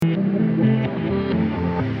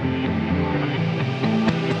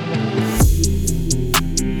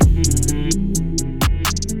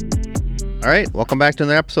right, welcome back to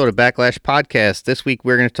another episode of Backlash Podcast. This week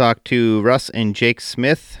we're going to talk to Russ and Jake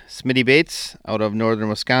Smith, Smitty Bates, out of northern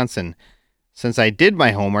Wisconsin. Since I did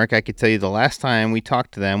my homework, I could tell you the last time we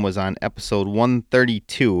talked to them was on episode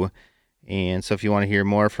 132. And so if you want to hear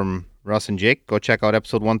more from Russ and Jake, go check out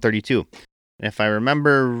episode 132. And if I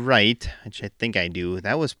remember right, which I think I do,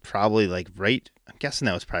 that was probably I'm guessing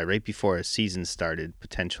that was probably right before a season started,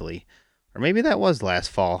 potentially. Or maybe that was last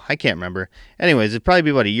fall. I can't remember. Anyways, it'd probably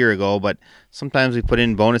be about a year ago, but sometimes we put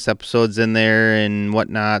in bonus episodes in there and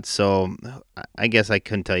whatnot, so I guess I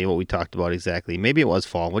couldn't tell you what we talked about exactly. Maybe it was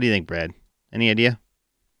fall. What do you think, Brad? Any idea?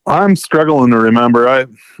 I'm struggling to remember.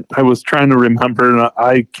 I was trying to remember, and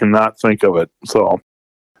I cannot think of it. So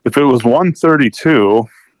if it was 132,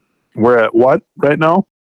 we're at what right now?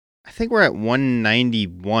 I think we're at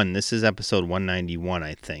 191. This is episode 191,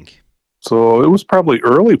 I think. So it was probably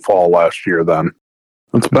early fall last year then.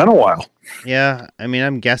 It's been a while. Yeah, I mean,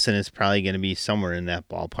 I'm guessing it's probably going to be somewhere in that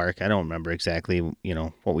ballpark. I don't remember exactly,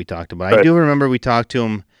 what we talked about. Right. I do remember we talked to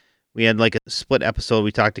him. We had like a split episode.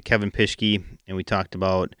 We talked to Kevin Pischke, and we talked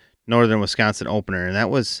about Northern Wisconsin opener, and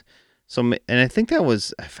that was and I think that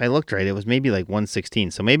was, if I looked right, it was maybe like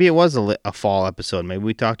 116. So maybe it was a fall episode. Maybe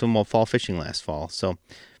we talked to him about fall fishing last fall. So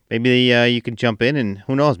maybe you could jump in, and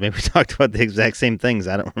who knows? Maybe we talked about the exact same things.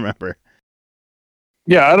 I don't remember.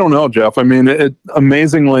 Yeah, I don't know, Jeff. I mean,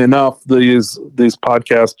 amazingly enough, these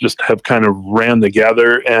podcasts just have kind of ran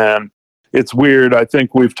together, and it's weird. I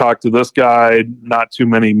think we've talked to this guy not too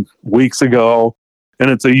many weeks ago, and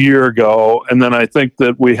it's a year ago, and then I think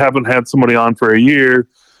that we haven't had somebody on for a year,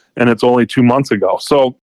 and it's only 2 months ago.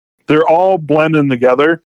 So they're all blending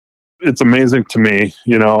together. It's amazing to me.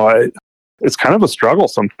 It's kind of a struggle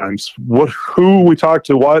sometimes. Who we talk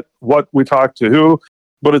to, what we talk to who,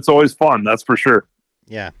 but it's always fun. That's for sure.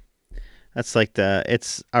 Yeah, that's like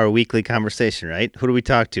it's our weekly conversation, right? Who do we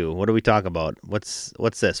talk to? What do we talk about? What's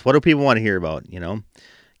this? What do people want to hear about?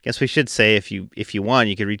 Guess we should say if you want,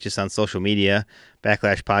 you could reach us on social media.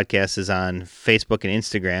 Backlash Podcast is on Facebook and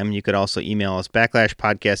Instagram. You could also email us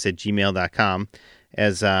backlashpodcast@gmail.com.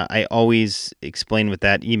 As I always explain with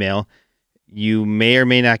that email, you may or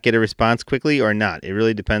may not get a response quickly or not. It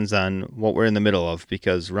really depends on what we're in the middle of,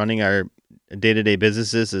 because running our day-to-day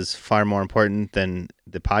businesses is far more important than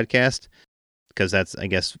the podcast, because that's, I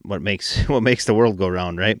guess, what makes the world go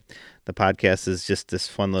round, right? The podcast is just this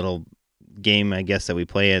fun little game, I guess, that we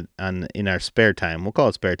play in our spare time. We'll call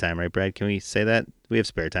it spare time, right, Brad? Can we say that? We have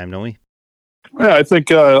spare time, don't we? Yeah, I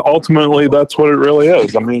think ultimately that's what it really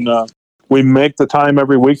is. I mean, we make the time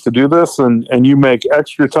every week to do this, and you make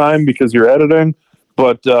extra time because you're editing,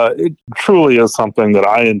 but it truly is something that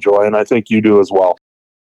I enjoy, and I think you do as well.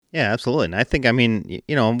 Yeah, absolutely. And I think,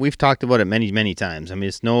 we've talked about it many, many times. I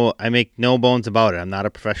mean, I make no bones about it. I'm not a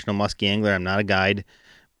professional muskie angler. I'm not a guide.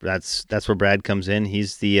 That's where Brad comes in.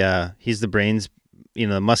 He's the brains,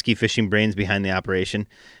 the muskie fishing brains behind the operation,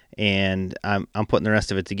 and I'm putting the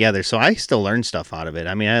rest of it together. So I still learn stuff out of it.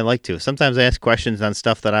 I mean, I like to. Sometimes I ask questions on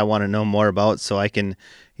stuff that I want to know more about, so I can,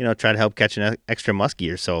 try to help catch an extra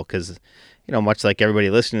muskie or so. Because, much like everybody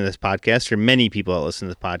listening to this podcast, or many people that listen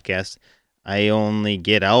to this podcast, I only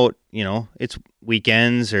get out, it's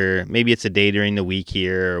weekends, or maybe it's a day during the week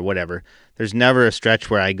here or whatever. There's never a stretch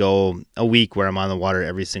where I go a week where I'm on the water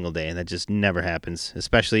every single day, and that just never happens.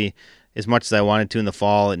 Especially as much as I wanted to in the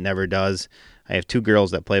fall, it never does. I have 2 girls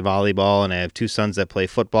that play volleyball, and I have 2 sons that play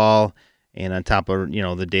football, and on top of,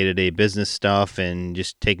 the day-to-day business stuff and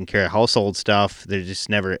just taking care of household stuff, it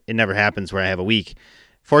never happens where I have a week.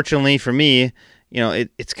 Fortunately for me,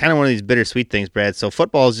 it's kind of one of these bittersweet things, Brad. So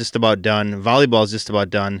football is just about done. Volleyball is just about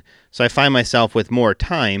done. So I find myself with more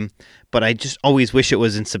time, but I just always wish it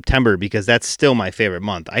was in September, because that's still my favorite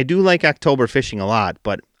month. I do like October fishing a lot,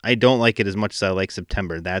 but I don't like it as much as I like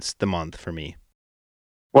September. That's the month for me.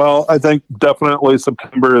 Well, I think definitely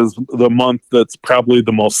September is the month that's probably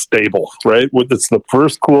the most stable, right? It's the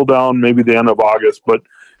first cool down, maybe the end of August, but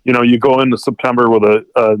you go into September with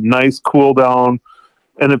a nice cool down,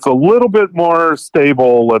 and it's a little bit more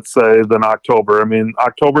stable, let's say, than October. I mean,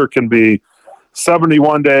 October can be 70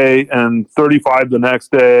 one day and 35 the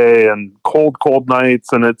next day, and cold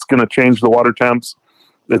nights, and it's going to change the water temps.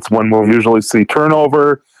 It's when we'll usually see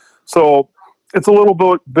turnover. So it's a little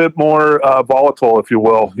bit more volatile, if you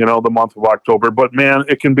will, the month of October. But, man,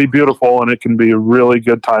 it can be beautiful, and it can be a really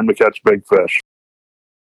good time to catch big fish.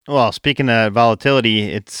 Well, speaking of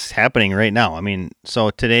volatility, it's happening right now. I mean,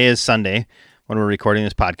 so today is Sunday when we're recording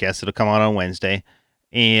this podcast. It'll come out on Wednesday.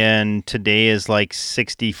 And today is like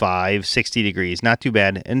 65, 60 degrees. Not too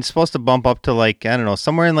bad. And it's supposed to bump up to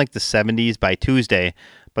somewhere in like the 70s by Tuesday.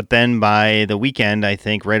 But then by the weekend, I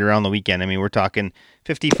think right around the weekend, I mean, we're talking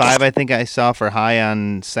 55, I think I saw for high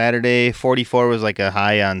on Saturday. 44 was like a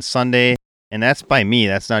high on Sunday. And that's by me.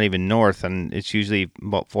 That's not even north. And it's usually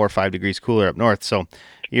about 4 or 5 degrees cooler up north. So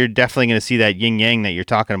you're definitely going to see that yin yang that you're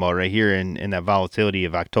talking about right here in that volatility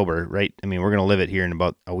of October, right? I mean, we're going to live it here in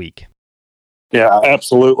about a week. Yeah,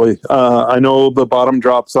 absolutely. I know the bottom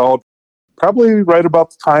drops out probably right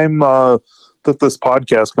about the time that this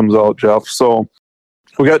podcast comes out, Jeff. So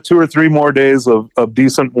we got 2 or 3 more days of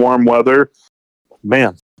decent warm weather.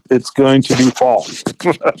 Man, it's going to be fall.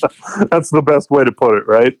 That's the best way to put it,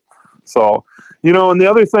 right? So, and the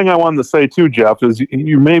other thing I wanted to say too, Jeff, is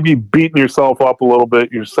you may be beating yourself up a little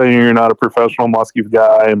bit. You're saying you're not a professional muskie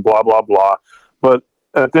guy and blah, blah, blah. But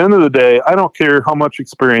at the end of the day, I don't care how much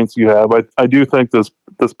experience you have. I do think this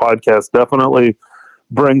podcast definitely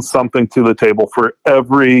brings something to the table for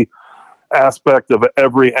every aspect of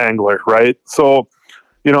every angler, right? So,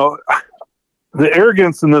 the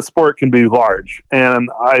arrogance in this sport can be large. And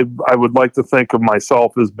I would like to think of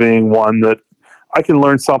myself as being one that I can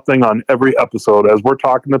learn something on every episode as we're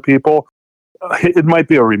talking to people. It might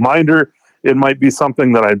be a reminder. It might be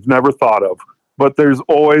something that I've never thought of, but there's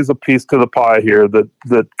always a piece to the pie here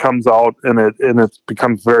that comes out and it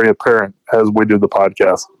becomes very apparent as we do the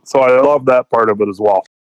podcast. So I love that part of it as well.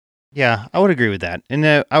 Yeah, I would agree with that. And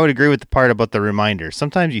I would agree with the part about the reminder.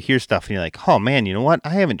 Sometimes you hear stuff and you're like, oh man, you know what? I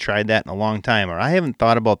haven't tried that in a long time, or I haven't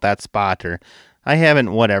thought about that spot, or I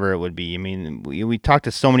haven't whatever it would be. I mean, we talked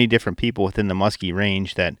to so many different people within the muskie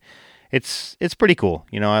range that it's pretty cool.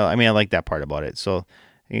 I mean, I like that part about it. So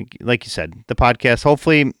like you said, the podcast,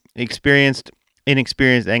 hopefully experienced,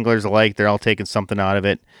 inexperienced anglers alike, they're all taking something out of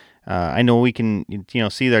it. I know we can,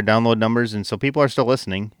 see their download numbers, and so people are still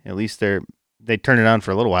listening. At least they turn it on for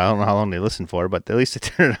a little while. I don't know how long they listen for, but at least they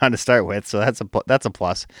turn it on to start with. So that's a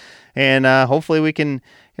plus. And hopefully we can,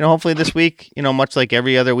 hopefully this week, much like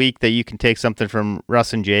every other week, that you can take something from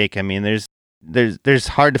Russ and Jake. I mean, there's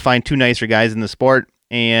hard to find 2 nicer guys in the sport,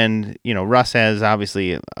 and Russ has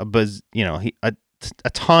obviously a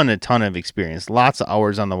ton of experience, lots of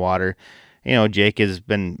hours on the water. Jake has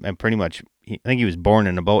been pretty much. I think he was born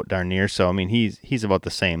in a boat darn near, so I mean he's about the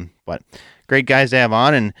same. But great guys to have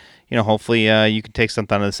on, and hopefully you can take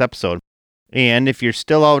something out of this episode. And if you're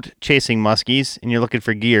still out chasing muskies and you're looking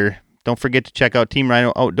for gear, don't forget to check out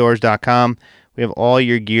TeamRhinoOutdoors.com. We have all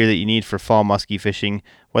your gear that you need for fall muskie fishing,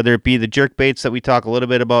 whether it be the jerk baits that we talk a little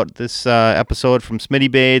bit about this episode from Smitty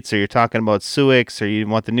Baits, or you're talking about Suix, or you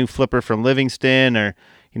want the new flipper from Livingston, or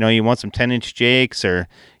you want some 10-inch jakes, or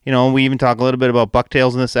we even talk a little bit about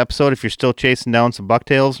bucktails in this episode if you're still chasing down some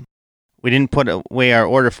bucktails. We didn't put away our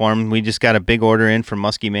order form. We just got a big order in from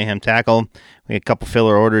Muskie Mayhem Tackle. We had a couple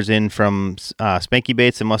filler orders in from Spanky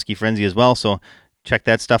Baits and Muskie Frenzy as well, so check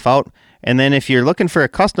that stuff out. And then if you're looking for a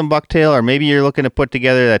custom bucktail, or maybe you're looking to put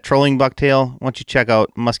together that trolling bucktail, why don't you check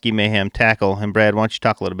out Muskie Mayhem Tackle. And Brad, why don't you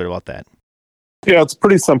talk a little bit about that? Yeah, it's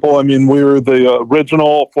pretty simple. I mean, we were the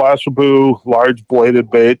original Flashaboo large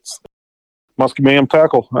bladed baits, Muskie Mayhem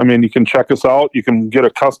Tackle. I mean, you can check us out. You can get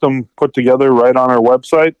a custom put together right on our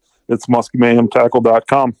website. It's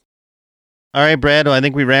muskiemayhemtackle.com. All right, Brad. Well, I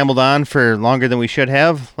think we rambled on for longer than we should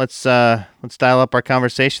have. Let's dial up our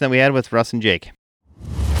conversation that we had with Russ and Jake.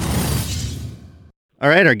 All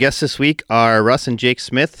right, our guests this week are Russ and Jake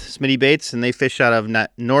Smith, Smitty Baits, and they fish out of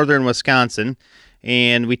northern Wisconsin.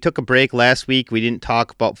 And we took a break last week. We didn't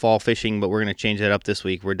talk about fall fishing, but we're going to change that up this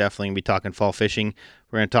week. We're definitely going to be talking fall fishing.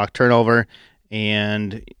 We're going to talk turnover,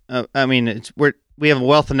 and I mean, we have a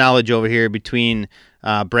wealth of knowledge over here between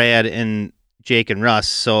Brad and Jake and Russ,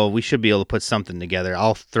 so we should be able to put something together.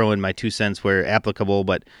 I'll throw in my 2 cents where applicable,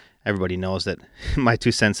 but everybody knows that my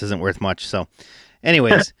 2 cents isn't worth much. So,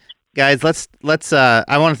 anyways. Guys, let's.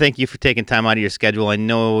 I want to thank you for taking time out of your schedule. I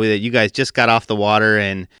know that you guys just got off the water,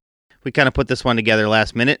 and we kind of put this one together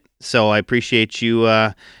last minute. So I appreciate you,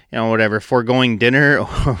 foregoing dinner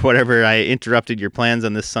or whatever. I interrupted your plans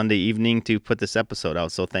on this Sunday evening to put this episode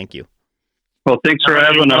out. So thank you. Well, thanks for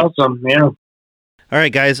having us. Awesome, yeah. All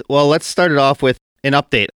right, guys. Well, let's start it off with an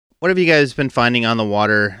update. What have you guys been finding on the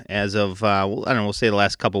water as of? We'll say the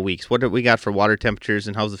last couple of weeks. What have we got for water temperatures,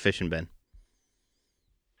 and how's the fishing been?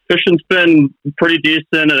 Fishing's been pretty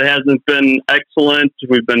decent. It hasn't been excellent.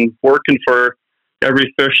 We've been working for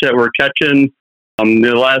every fish that we're catching.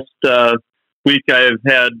 The last week I've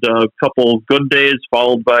had a couple good days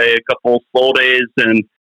followed by a couple slow days,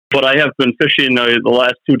 but I have been fishing the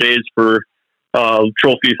last 2 days for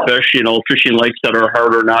trophy fish, fishing lakes that are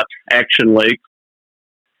harder, not action lakes.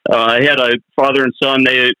 I had a father and son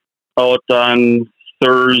day out on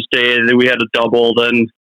Thursday. We had a double, then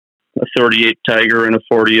a 38 tiger and a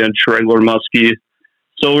 40-inch regular muskie.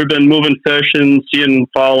 So we've been moving fish and seeing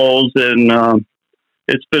follows, and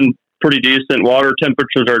it's been pretty decent. Water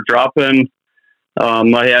temperatures are dropping.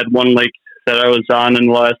 I had one lake that I was on in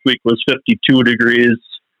the last week was 52 degrees.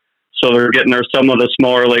 So they're getting there. Some of the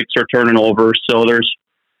smaller lakes are turning over. So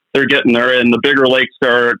they're getting there, and the bigger lakes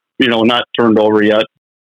are, not turned over yet.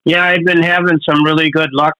 Yeah, I've been having some really good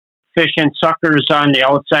luck fishing suckers on the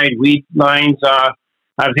outside weed lines.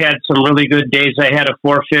 I've had some really good days. I had a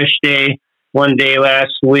 4-fish day one day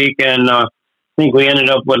last week, and I think we ended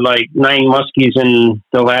up with like 9 muskies in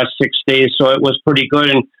the last 6 days, so it was pretty good.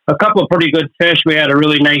 And a couple of pretty good fish. We had a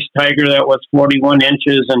really nice tiger that was 41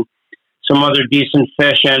 inches and some other decent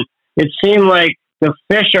fish. And it seemed like the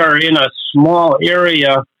fish are in a small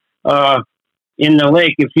area in the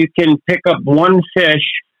lake. If you can pick up one fish,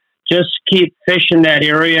 just keep fishing that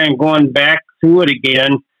area and going back through it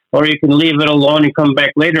again, or you can leave it alone and come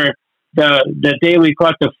back later. The day we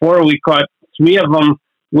caught the 4, we caught 3 of them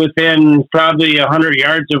within probably 100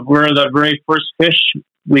 yards of where the very first fish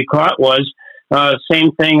we caught was.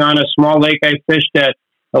 Same thing on a small lake I fished at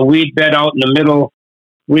a weed bed out in the middle.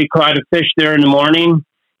 We caught a fish there in the morning,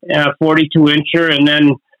 42-incher, and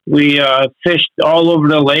then we fished all over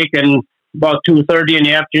the lake, and about 2:30 in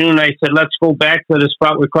the afternoon, I said, let's go back to the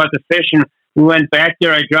spot we caught the fish, and we went back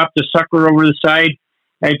there. I dropped the sucker over the side.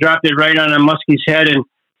 I dropped it right on a muskie's head, and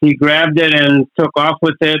he grabbed it and took off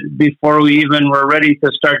with it before we even were ready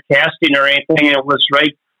to start casting or anything. It was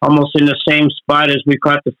right almost in the same spot as we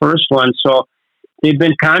caught the first one. So they've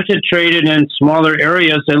been concentrated in smaller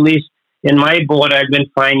areas, at least in my boat, I've been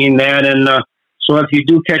finding that. And so if you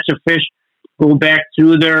do catch a fish, go back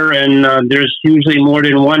through there, and there's usually more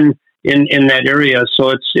than one in that area.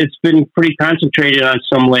 So it's been pretty concentrated on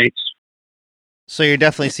some lakes. So you're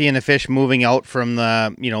definitely seeing the fish moving out from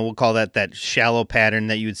the, we'll call that shallow pattern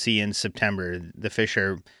that you would see in September. The fish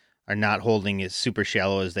are not holding as super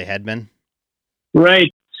shallow as they had been.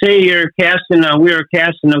 Right. Say you're casting, we were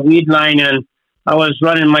casting a weed line, and I was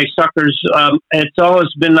running my suckers. It's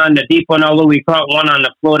always been on the deep one, although we caught one on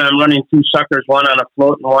the float. I'm running 2 suckers, one on a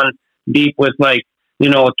float and one deep with 2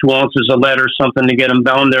 ounces of lead or something to get them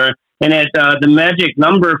down there. And the magic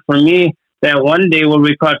number for me that one day where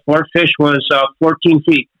we caught 4 fish was 14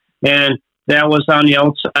 feet. And that was on the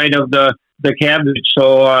outside of the cabbage.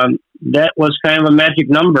 So that was kind of a magic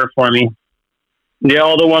number for me. Yeah,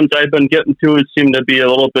 all the ones I've been getting to seem to be a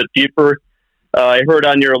little bit deeper. I heard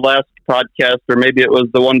on your last podcast, or maybe it was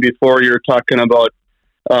the one before, you were talking about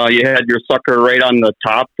you had your sucker right on the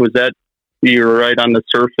top. Was that you were right on the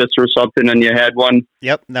surface or something, and you had one?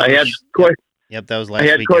 Yep. That was last I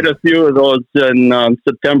had weekend. quite a few of those in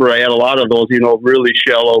September. I had a lot of those, really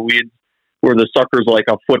shallow weeds where the sucker's like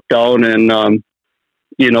a foot down, and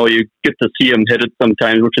you get to see them hit it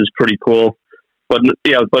sometimes, which is pretty cool. But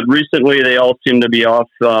recently they all seem to be off,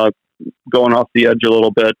 going off the edge a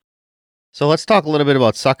little bit. So let's talk a little bit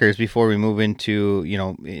about suckers before we move into,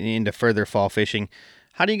 into further fall fishing.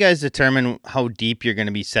 How do you guys determine how deep you're going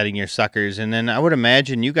to be setting your suckers? And then I would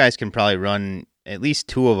imagine you guys can probably run at least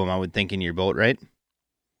 2 of them, I would think, in your boat, right?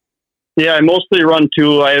 Yeah, I mostly run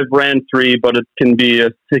 2. I have ran 3, but it can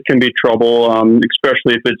be trouble,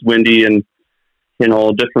 especially if it's windy and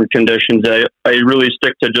different conditions. I really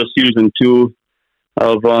stick to just using 2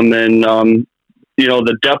 of them, and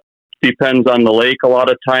the depth depends on the lake a lot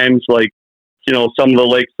of times. Some of the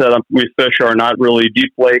lakes that we fish are not really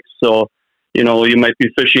deep lakes, so you might be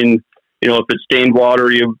fishing. If it's stained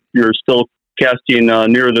water, you're still casting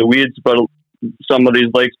near the weeds, but some of these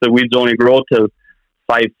lakes, the weeds only grow to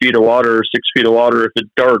 5 feet of water or 6 feet of water if it's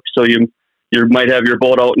dark. So you might have your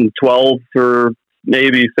boat out in 12 or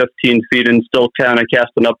maybe 15 feet and still kind of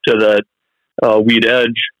casting up to the weed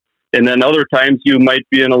edge. And then other times you might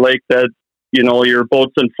be in a lake that, your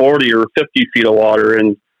boat's in 40 or 50 feet of water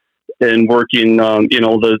and working,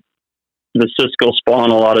 the Cisco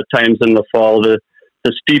spawn a lot of times in the fall. The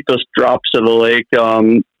steepest drops of the lake are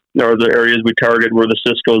the areas we target where the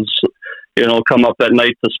Ciscos, come up at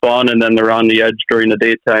night to spawn, and then they're on the edge during the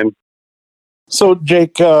daytime. So,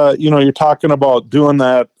 Jake, you're talking about doing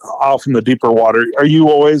that off in the deeper water. Are you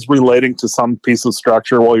always relating to some piece of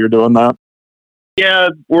structure while you're doing that? Yeah,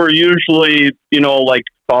 we're usually, like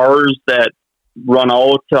bars that run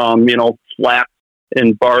out, flat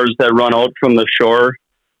and bars that run out from the shore.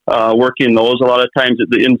 Working those a lot of times at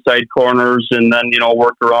the inside corners, and then,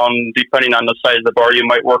 work around, depending on the size of the bar, you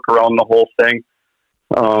might work around the whole thing.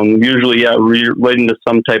 Usually, relating to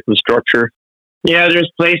some type of structure. Yeah,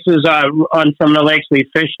 there's places on some of the lakes we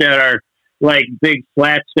fish that are like big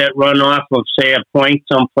flats that run off of, say, a point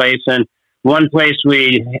someplace. And one place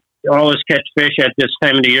we always catch fish at this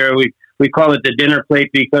time of the year, we call it the dinner plate,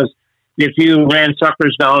 because if you ran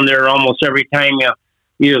suckers down there almost every time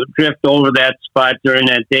you drift over that spot during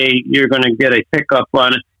that day, you're going to get a pickup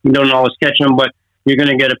on it. You don't always catch them, but you're going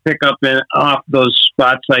to get a pickup off those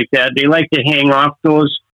spots like that. They like to hang off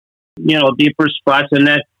those, deeper spots, and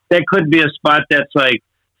that could be a spot that's like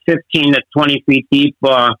 15 to 20 feet deep,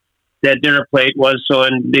 that dinner plate was. So,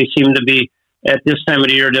 and they seem to be, at this time of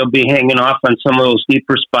the year, they'll be hanging off on some of those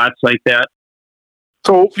deeper spots like that.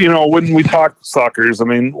 So, when we talk suckers, I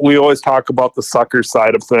mean, we always talk about the sucker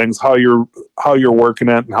side of things, how you're working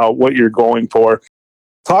it and what you're going for.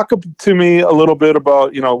 Talk to me a little bit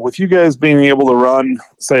about, with you guys being able to run,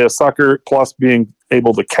 say, a sucker plus being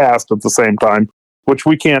able to cast at the same time, which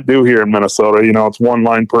we can't do here in Minnesota. It's one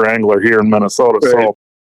line per angler here in Minnesota. Right. So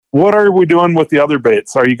what are we doing with the other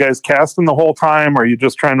baits? Are you guys casting the whole time? Are you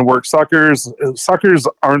just trying to work suckers? Suckers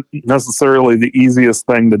aren't necessarily the easiest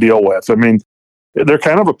thing to deal with. I mean, they're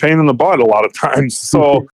kind of a pain in the butt a lot of times.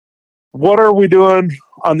 So what are we doing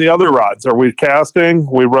on the other rods? Are we casting?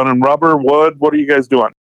 Are we running rubber, wood? What are you guys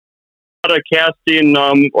doing? A lot of casting,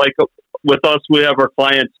 like with us, we have our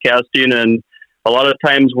clients casting, and a lot of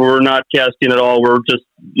times we're not casting at all. We're just,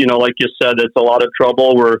 like you said, it's a lot of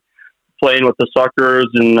trouble. We're playing with the suckers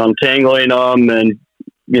and untangling them, and,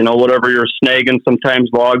 whatever you're snagging, sometimes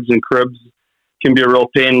logs and cribs can be a real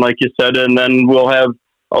pain, like you said. And then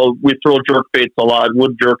we throw jerk baits a lot,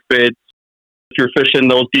 wood jerk baits. If you're fishing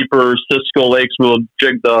those deeper Cisco lakes, we'll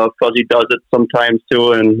jig the Fuzzy Does It sometimes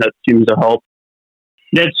too, and that seems to help.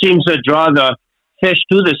 That seems to draw the fish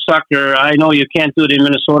to the sucker. I know you can't do it in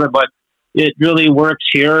Minnesota, but it really works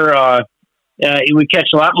here. We catch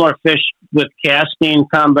a lot more fish with casting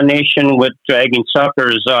combination with dragging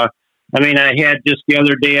suckers. I had just the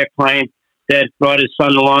other day a client that brought his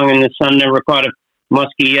son along, and the son never caught a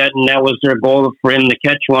muskie yet, and that was their goal for him to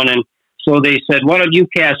catch one. And so they said, "Why don't you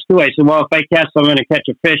cast too?" I said, "Well, if I cast, I'm going to catch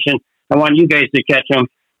a fish, and I want you guys to catch them."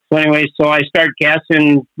 So anyway, I started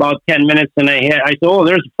casting about 10 minutes, and I said, "Oh,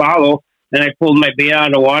 there's a follow," and I pulled my bait out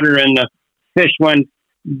of the water, and the fish went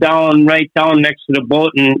right down next to the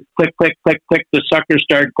boat, and click, click, click, click, the sucker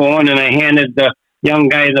started going, and I handed the young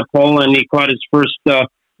guy the pole, and he caught his first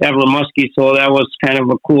ever muskie. So that was kind of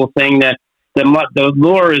a cool thing, that the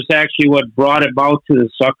lure is actually what brought about to the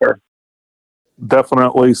sucker.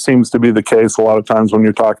 Definitely seems to be the case a lot of times when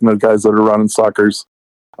you're talking to guys that are running suckers.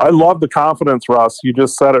 I love the confidence, Russ. You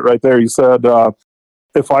just said it right there. You said,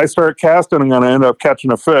 if I start casting, I'm going to end up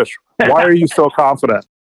catching a fish. Why are you so confident?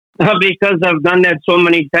 Because I've done that so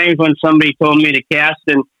many times when somebody told me to cast,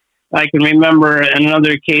 and I can remember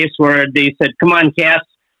another case where they said, "Come on, cast."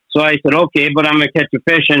 So I said, "Okay, but I'm going to catch a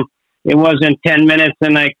fish." And it wasn't 10 minutes,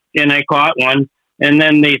 and I caught one. And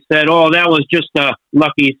then they said, "Oh, that was just a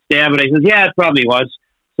lucky stab." And I said, "Yeah, it probably was."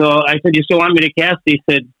 So I said, "You still want me to cast?" They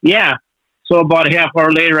said, "Yeah." So about a half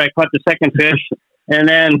hour later, I caught the second fish. And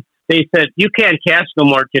then they said, "You can't cast no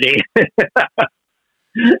more today."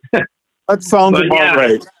 That sounds about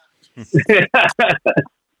right.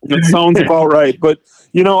 It sounds about right. But,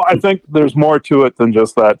 I think there's more to it than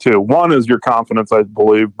just that, too. One is your confidence, I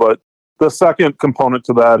believe. But the second component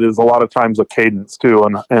to that is a lot of times a cadence, too,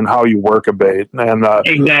 and how you work a bait. And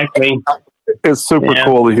exactly. It's super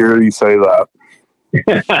cool to hear you say that.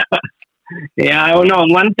 Yeah, I don't know.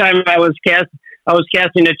 One time I was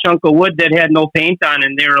casting a chunk of wood that had no paint on,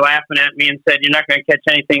 and they were laughing at me and said, "You're not going to catch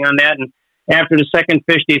anything on that." And after the second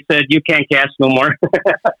fish, they said, "You can't cast no more."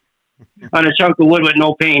 On a chunk of wood with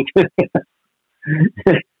no paint.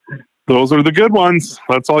 Those are the good ones.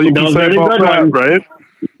 That's all you can say about that, right?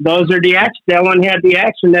 Those are the action. That one had the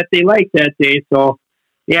action that they liked that day. So,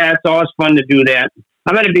 yeah, it's always fun to do that.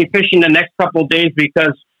 I'm going to be fishing the next couple of days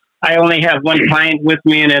because I only have one client with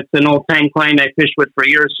me, and it's an old-time client I fished with for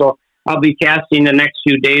years. So I'll be casting the next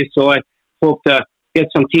few days. So I hope to get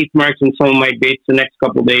some teeth marks in some of my baits the next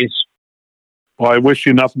couple of days. Well, I wish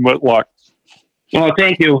you nothing but luck. Well,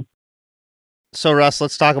 thank you. So, Russ,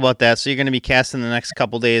 let's talk about that. So you're going to be casting the next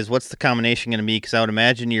couple days. What's the combination going to be? Because I would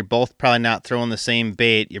imagine you're both probably not throwing the same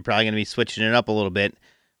bait. You're probably going to be switching it up a little bit.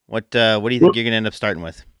 What do you think you're going to end up starting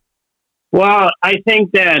with? Well, I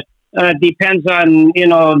think that depends on,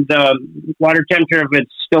 the water temperature, if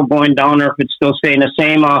it's still going down or if it's still staying the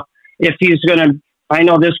same. If he's going to, I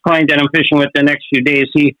know this client that I'm fishing with the next few days,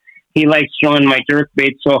 he likes throwing my jerk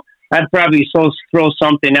bait. So I'd probably throw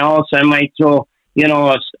something else. I might throw,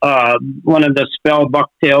 one of the spell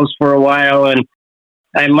bucktails for a while, and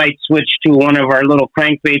I might switch to one of our little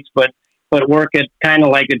crankbaits, but work it kind of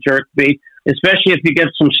like a jerk bait, especially if you get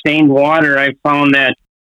some stained water. I found that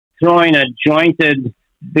throwing a jointed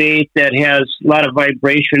bait that has a lot of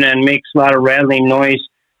vibration and makes a lot of rattling noise,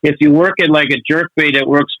 if you work it like a jerk bait, it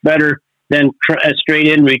works better than a straight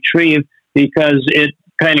in retrieve. because it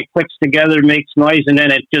kind of clicks together, makes noise, and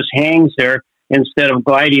then it just hangs there instead of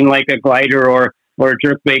gliding like a glider or a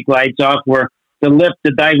jerkbait glides off, where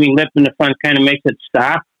the diving lip in the front kind of makes it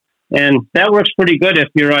stop. And that works pretty good if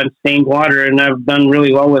you're on stained water, and I've done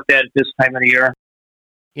really well with that this time of the year.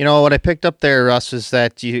 You know, what I picked up there, Russ, is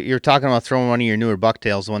that you're talking about throwing one of your newer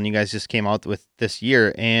bucktails, the one you guys just came out with this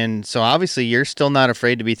year. And so obviously you're still not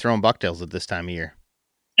afraid to be throwing bucktails at this time of year.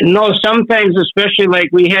 No, sometimes, especially like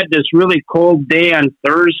we had this really cold day on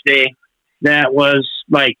Thursday that was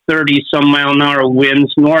like 30-some-mile-an-hour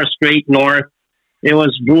winds, straight north. It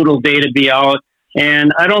was a brutal day to be out.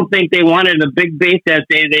 And I don't think they wanted a big bait that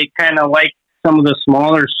day. They kind of liked some of the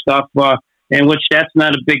smaller stuff, in which that's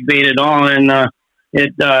not a big bait at all. And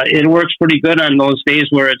it works pretty good on those days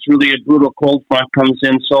where it's really a brutal cold front comes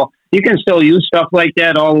in. So you can still use stuff like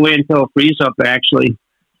that all the way until it freeze up, actually.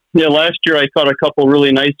 Yeah, last year I caught a couple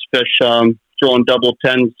really nice fish throwing double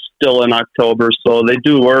tens still in October, so they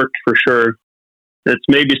do work for sure. It's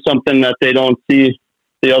maybe something that they don't see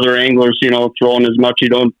the other anglers, throwing as much. You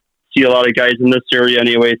don't see a lot of guys in this area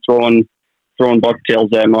anyway throwing bucktails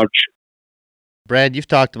that much. Brad, you've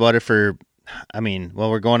talked about it for,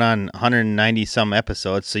 we're going on 190 some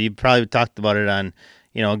episodes, so you've probably talked about it on,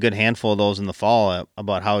 a good handful of those in the fall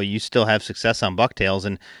about how you still have success on bucktails.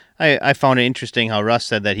 And I found it interesting how Russ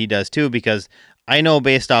said that he does too, because I know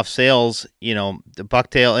based off sales, the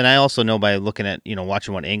bucktail, and I also know by looking at,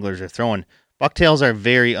 watching what anglers are throwing, bucktails are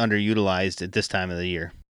very underutilized at this time of the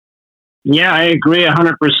year. Yeah, I agree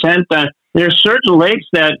 100%. There's certain lakes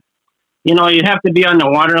that, you have to be on the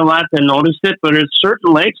water a lot to notice it, but there's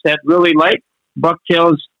certain lakes that really like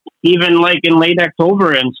bucktails, even like in late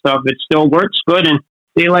October and stuff. It still works good, and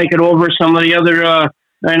they like it over some of the other,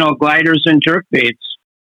 gliders and jerkbaits.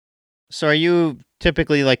 So are you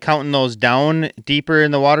typically like counting those down deeper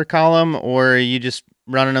in the water column, or are you just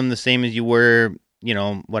running them the same as you were,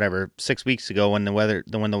 6 weeks ago when the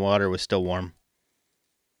water was still warm?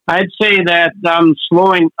 I'd say that I'm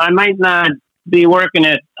slowing. I might not be working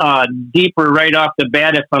it deeper right off the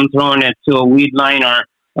bat if I'm throwing it to a weed line or,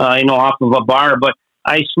 off of a bar, but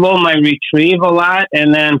I slow my retrieve a lot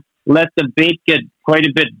and then let the bait get quite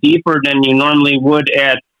a bit deeper than you normally would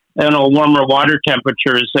at warmer water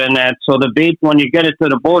temperatures, and that so the bait, when you get it to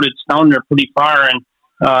the boat, it's down there pretty far, and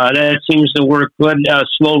that seems to work good.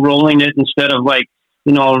 Slow rolling it instead of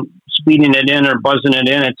speeding it in or buzzing it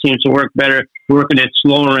in, it seems to work better working it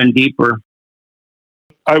slower and deeper.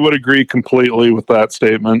 I would agree completely with that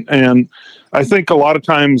statement, and I think a lot of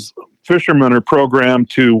times fishermen are programmed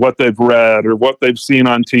to what they've read or what they've seen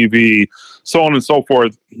on TV, so on and so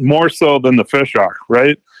forth, more so than the fish are,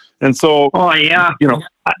 right? And so,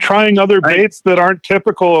 trying other baits that aren't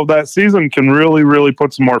typical of that season can really, really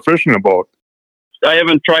put some more fish in a boat. I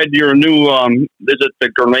haven't tried your new, is it the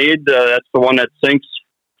grenade? That's the one that sinks?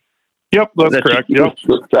 Yep, that's correct. Yep.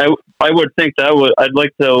 I would think I'd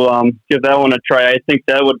like to give that one a try. I think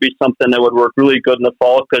that would be something that would work really good in the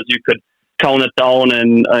fall, because you could count it down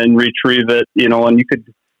and retrieve it, and you could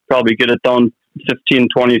probably get it down 15,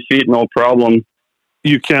 20 feet, no problem.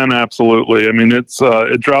 You can, absolutely.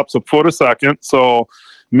 It drops a foot a second, so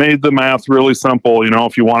made the math really simple.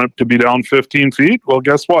 If you want it to be down 15 feet, well,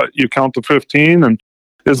 guess what? You count to 15, and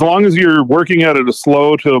as long as you're working at a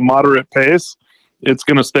slow to a moderate pace, it's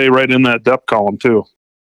going to stay right in that depth column too.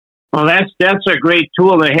 Well, that's a great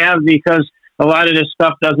tool to have, because a lot of this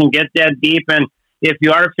stuff doesn't get that deep, and if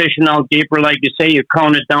you are fishing out deeper, like you say, you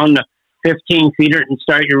count it down to 15 feet and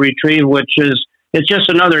start your retrieve, it's just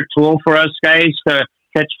another tool for us guys to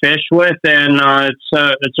catch fish with, and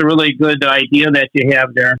it's a really good idea that you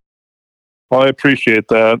have there. Well, I appreciate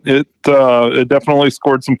that. It definitely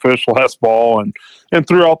scored some fish last fall and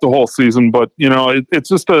throughout the whole season, but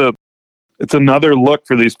it's another look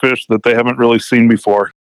for these fish that they haven't really seen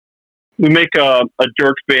before. We make a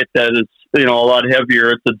jerk bait that is a lot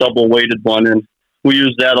heavier. It's a double weighted one, and we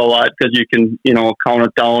use that a lot because you can count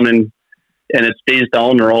it down and it stays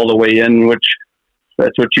down there all the way in, which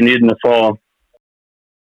that's what you need in the fall.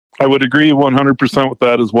 I would agree 100% with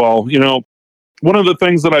that as well. One of the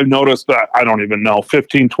things that I've noticed that I don't even know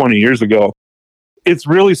 15, 20 years ago, it's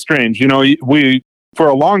really strange. We, for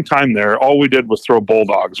a long time there, all we did was throw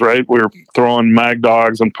bulldogs, right? We were throwing mag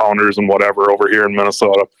dogs and pounders and whatever over here in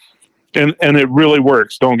Minnesota. And it really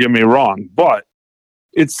works. Don't get me wrong. But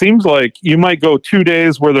it seems like you might go 2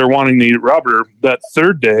 days where they're wanting to eat rubber. That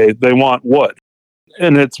third day, they want wood.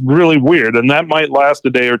 And it's really weird. And that might last a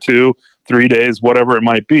day or 2, 3 days, whatever it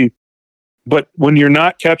might be. But when you're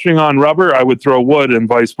not catching on rubber, I would throw wood and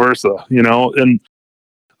vice versa, and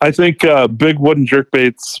I think big wooden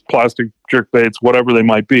jerkbaits, plastic jerkbaits, whatever they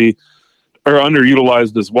might be, are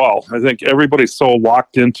underutilized as well. I think everybody's so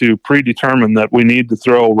locked into predetermined that we need to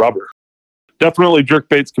throw rubber. Definitely jerk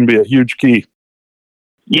baits can be a huge key.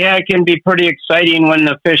 Yeah, it can be pretty exciting when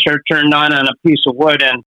the fish are turned on a piece of wood,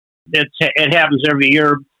 and it happens every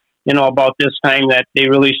year, about this time that they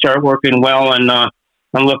really start working well, and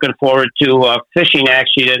I'm looking forward to fishing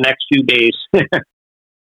actually the next few days.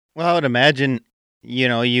 Well, I would imagine,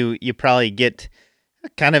 you probably get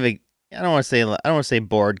kind of I don't want to say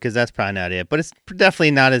bored, because that's probably not it, but it's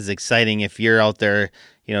definitely not as exciting if you're out there,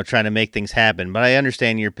 trying to make things happen. But I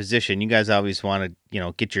understand your position. You guys always want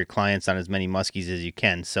to, get your clients on as many muskies as you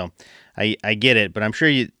can. So I get it, but I'm sure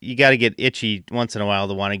you got to get itchy once in a while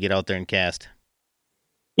to want to get out there and cast.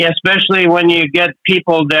 Yeah, especially when you get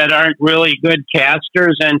people that aren't really good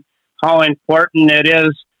casters, and how important it is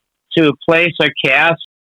to place a cast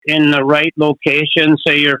in the right location.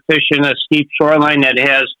 Say you're fishing a steep shoreline that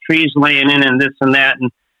has trees laying in and this and that, and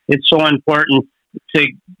it's so important to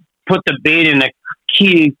put the bait in a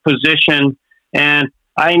key position. And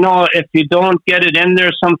I know if you don't get it in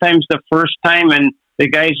there sometimes the first time and the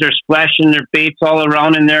guys are splashing their baits all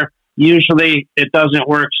around in there, usually it doesn't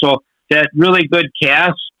work. So that really good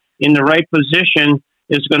cast in the right position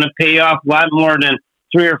is going to pay off a lot more than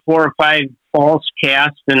 3 or 4 or 5 false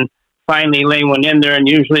casts and finally lay one in there. And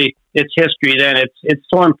usually it's history then. It's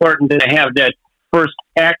so important to have that first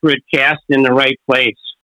accurate cast in the right place.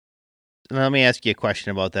 Let me ask you a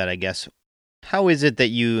question about that, I guess. How is it that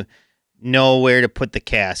you know where to put the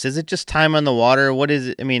cast? Is it just time on the water? What is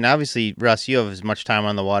it? I mean, obviously, Russ, you have as much time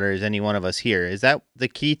on the water as any one of us here. Is that the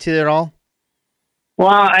key to it all? Well,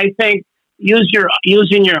 I think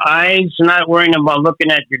using your eyes, not worrying about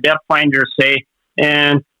looking at your depth finder, say,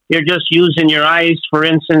 and you're just using your eyes. For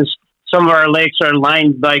instance, some of our lakes are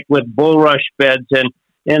lined like with bulrush beds, and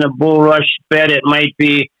in a bulrush bed, it might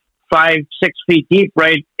be 5-6 feet deep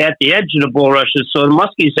right at the edge of the bulrushes. So the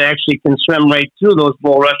muskies actually can swim right through those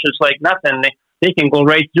bulrushes like nothing. They can go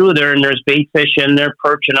right through there, and there's bait fish in there,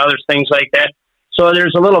 perch and other things like that. So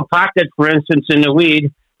there's a little pocket, for instance, in the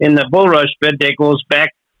weed, in the bulrush bed that goes back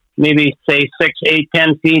maybe, say, 6, 8,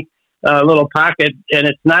 10 feet, a little pocket, and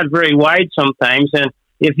it's not very wide sometimes. And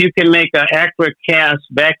if you can make an accurate cast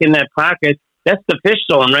back in that pocket, that's the fish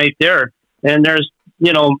zone right there. And there's,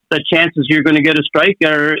 the chances you're going to get a strike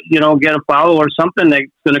or, get a foul or something that's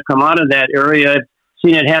going to come out of that area. I've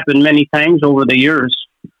seen it happen many times over the years.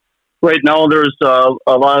 Right now, there's a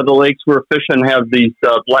lot of the lakes we're fishing have these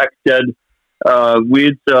black dead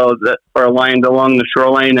weeds that are lined along the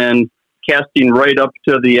shoreline, and casting right up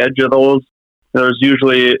to the edge of those. There's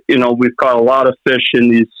usually, we've caught a lot of fish in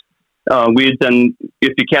these weeds, and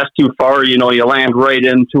if you cast too far, you land right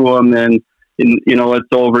into them, and it's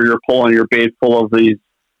over. You're pulling your bait full of these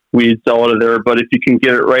weeds out of there. But if you can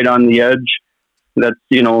get it right on the edge, that's,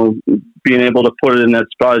 being able to put it in that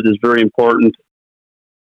spot is very important.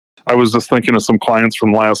 I was just thinking of some clients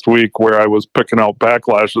from last week where I was picking out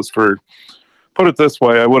backlashes for, put it this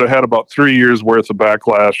way, I would have had about 3 years worth of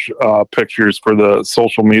backlash pictures for the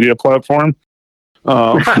social media platform.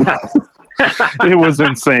 It was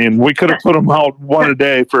insane. We could have put them out one a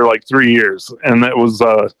day for like 3 years, and it was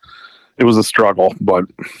a struggle, but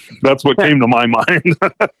that's what came to my mind.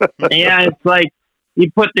 Yeah, it's like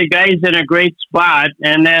you put the guys in a great spot,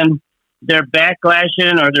 and then they're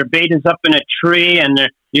backlashing, or their bait is up in a tree, and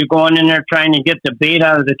you're going in there trying to get the bait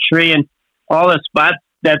out of the tree, and all the spots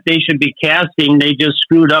that they should be casting, they just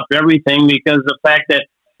screwed up everything because the fact that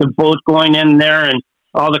the boat going in there and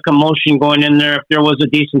all the commotion going in there, if there was a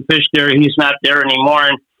decent fish there, he's not there anymore.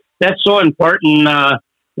 And that's so important.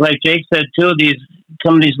 Like Jake said too,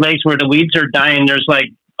 some of these lakes where the weeds are dying, there's like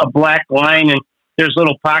a black line and there's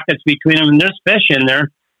little pockets between them, and there's fish in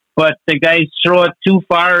there, but the guys throw it too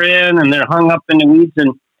far in and they're hung up in the weeds.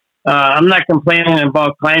 And I'm not complaining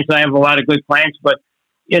about clients. I have a lot of good clients, but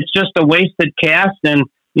it's just a wasted cast. And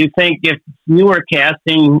you think if you were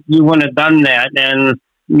casting, you wouldn't have done that, and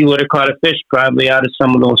you would have caught a fish probably out of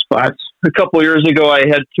some of those spots. A couple of years ago, I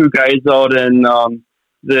had 2 guys out, and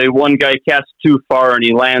the one guy casts too far, and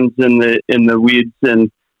he lands in the weeds, and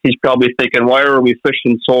he's probably thinking, why are we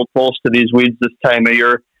fishing so close to these weeds this time of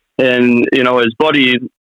year? And, his buddy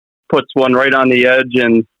puts one right on the edge,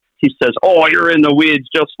 and he says, oh, you're in the weeds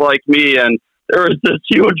just like me. And there was this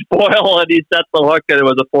huge boil, and he set the hook, and it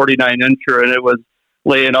was a 49-incher, and it was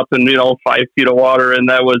laying up in, 5 feet of water, and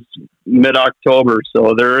that was mid-October,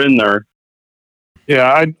 so they're in there.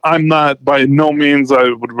 Yeah, I'm not, by no means I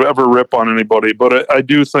would ever rip on anybody, but I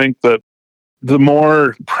do think that the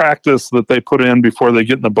more practice that they put in before they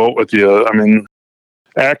get in the boat with you, I mean,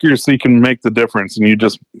 accuracy can make the difference, and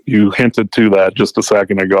you hinted to that just a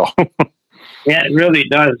second ago. Yeah, it really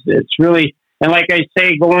does. It's really, and like I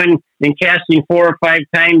say, going and casting 4 or 5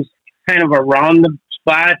 times kind of around the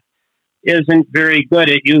spot isn't very good.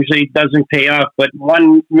 It usually doesn't pay off. But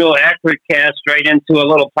one real accurate cast right into a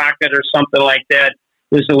little pocket or something like that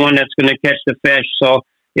is the one that's going to catch the fish. So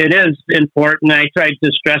it is important. I tried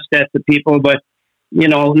to stress that to people, but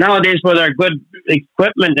nowadays with our good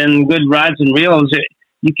equipment and good rods and reels,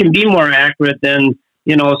 you can be more accurate than,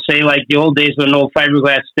 say like the old days with no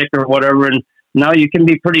fiberglass stick or whatever. And now you can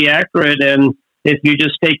be pretty accurate. And if you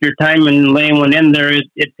just take your time and lay one in there,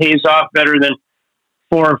 it pays off better than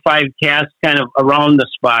 4 or 5 casts kind of around the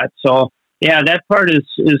spot. So yeah, that part is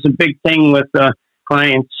a big thing with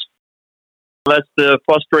clients. That's the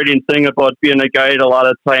frustrating thing about being a guide a lot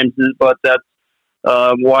of times, but that's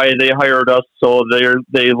why they hired us. So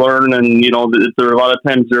they learn, and there are a lot of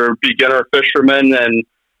times they're beginner fishermen, and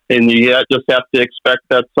you just have to expect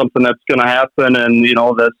that's something that's going to happen, and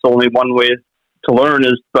that's only one way to learn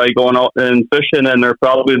is by going out and fishing, and they're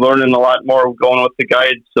probably learning a lot more going with the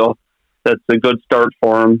guide. So that's a good start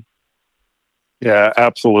for them. Yeah,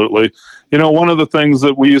 absolutely. One of the things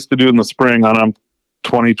that we used to do in the spring on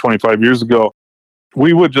 20, 25 years ago,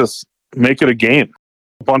 we would just make it a game.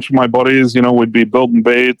 A bunch of my buddies, would be building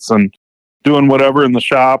baits and doing whatever in the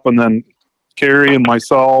shop, and then Carrie and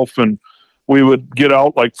myself, and we would get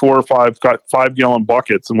out like 4 or 5 5-gallon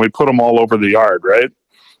buckets, and we put them all over the yard, right?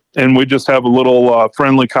 And we just have a little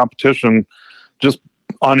friendly competition just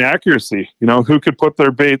on accuracy, who could put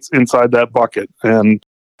their baits inside that bucket. And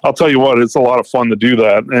I'll tell you what, it's a lot of fun to do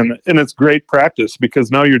that. And it's great practice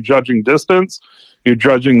because now you're judging distance, you're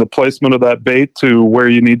judging the placement of that bait to where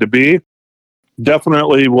you need to be.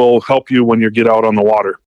 Definitely will help you when you get out on the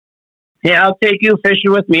water. Yeah, I'll take you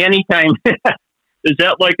fishing with me anytime. Is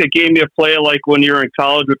that like a game you play like when you're in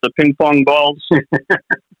college with the ping pong balls?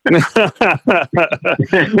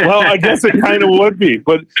 Well, I guess it kind of would be,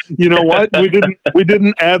 but you know what? We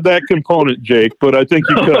didn't add that component, Jake, but I think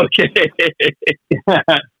you could. Okay.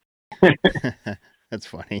 That's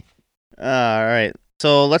funny. All right.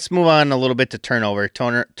 So let's move on a little bit to turnover.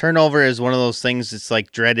 Turnover is one of those things that's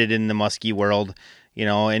like dreaded in the muskie world,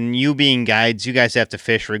 and you being guides, you guys have to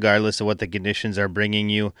fish regardless of what the conditions are bringing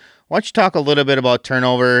you. Why don't you talk a little bit about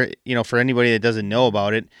turnover, for anybody that doesn't know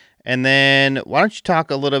about it? And then why don't you talk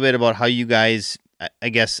a little bit about how you guys, I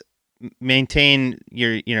guess, maintain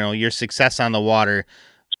your success on the water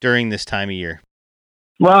during this time of year?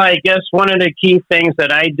 Well, I guess one of the key things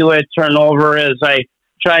that I do at turnover is I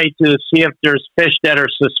try to see if there's fish that are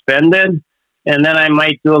suspended, and then I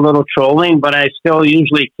might do a little trolling, but I still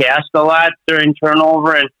usually cast a lot during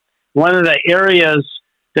turnover. And one of the areas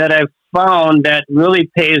that I've found that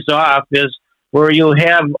really pays off is where you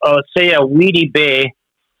have, say, a weedy bay,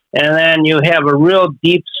 and then you have a real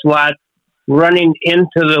deep slot running into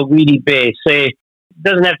the weedy bay. Say, it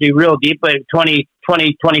doesn't have to be real deep, but 20,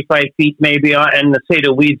 25 feet maybe, and say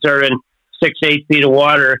the weeds are in 6, 8 feet of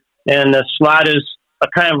water, and the slot is a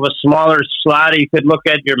kind of a smaller slot. You could look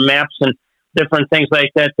at your maps and different things like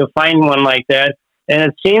that to find one like that. And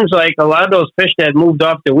it seems like a lot of those fish that moved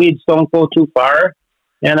off the weeds don't go too far.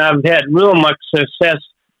 And I've had real much success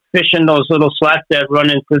fishing those little slots that run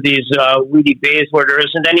into these weedy bays where there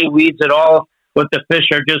isn't any weeds at all, but the fish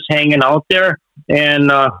are just hanging out there.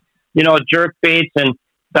 And, jerk baits and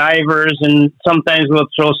divers, and sometimes we'll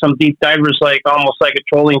throw some deep divers, like almost like a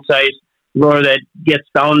trolling size lure that digs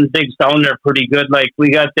down there pretty good. Like we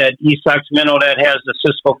got that Esox minnow that has the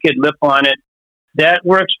Cisco Kid lip on it. That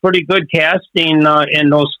works pretty good casting in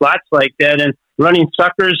those slots like that. And running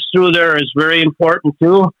suckers through there is very important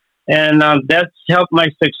too. And that's helped my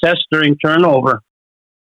success during turnover.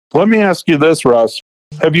 Let me ask you this, Russ.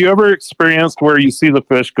 Have you ever experienced where you see the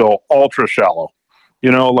fish go ultra shallow?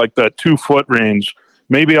 Like that 2-foot range,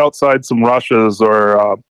 maybe outside some rushes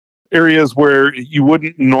or areas where you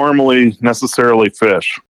wouldn't normally necessarily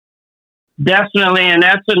fish? Definitely, and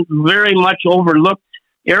that's a very much overlooked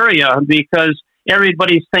area because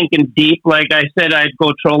everybody's thinking deep. Like I said, I'd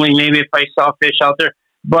go trolling maybe if I saw fish out there,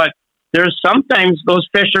 but there's sometimes those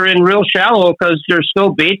fish are in real shallow because there's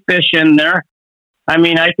still bait fish in there. I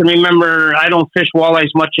mean, I can remember, I don't fish walleyes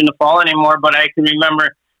much in the fall anymore, but I can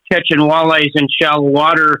remember catching walleyes in shallow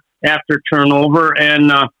water after turnover.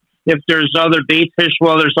 And if there's other bait fish,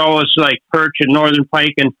 well, there's always like perch and northern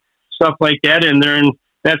pike and stuff like that in there. And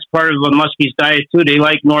that's part of a muskie's diet too. They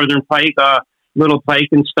like northern pike, little pike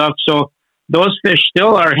and stuff. So those fish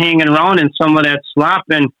still are hanging around in some of that slop.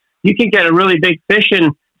 And you can get a really big fish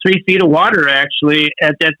in 3 feet of water actually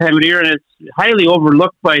at that time of the year. And it's highly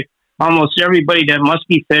overlooked by almost everybody that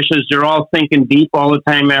muskie fishes. They're all thinking deep all the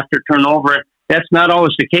time after turnover. That's not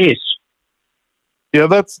always the case. Yeah,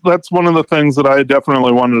 that's one of the things that I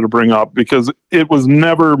definitely wanted to bring up because it was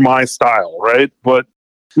never my style, right? But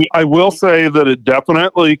I will say that it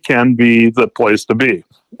definitely can be the place to be.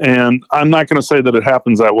 And I'm not going to say that it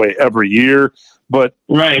happens that way every year, but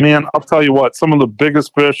Right. man, I'll tell you what, some of the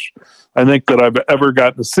biggest fish I think that I've ever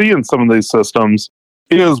gotten to see in some of these systems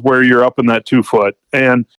is where you're up in that 2 foot.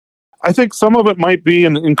 And I think some of it might be,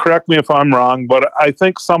 and correct me if I'm wrong, but I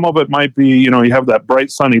think some of it might be, you have that bright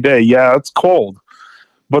sunny day. Yeah, it's cold,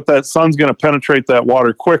 but that sun's going to penetrate that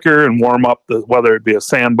water quicker and warm up whether it be a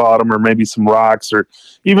sand bottom or maybe some rocks or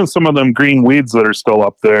even some of them green weeds that are still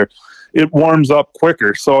up there. It warms up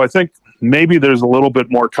quicker. So I think maybe there's a little bit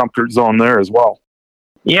more comfort zone there as well.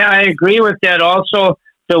 Yeah, I agree with that. Also,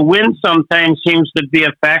 the wind sometimes seems to be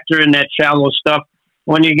a factor in that shallow stuff.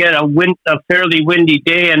 When you get a fairly windy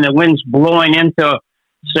day and the wind's blowing into,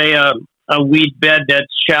 say, a weed bed that's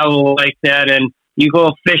shallow like that, and you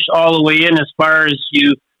go fish all the way in as far as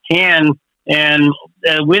you can, and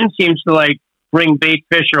the wind seems to like bring bait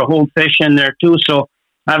fish or hold fish in there too. So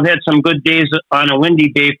I've had some good days on a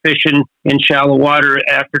windy day fishing in shallow water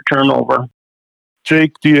after turnover.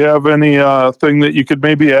 Jake, do you have any thing that you could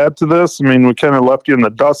maybe add to this? I mean, we kind of left you in the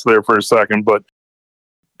dust there for a second, but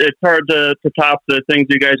it's hard to top the things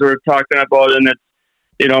you guys were talking about. And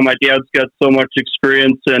it's, my dad's got so much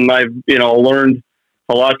experience and I've, learned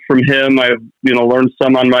a lot from him. I've, learned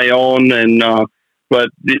some on my own but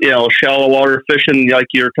shallow water fishing, like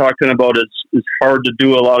you're talking about, is hard to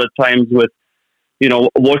do a lot of times with,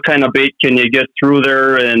 what kind of bait can you get through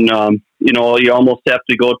there? And, you almost have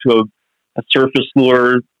to go to a surface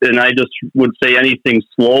lure. And I just would say anything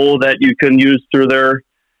slow that you can use through there.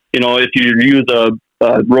 If you use a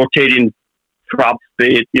rotating crop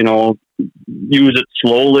bait, use it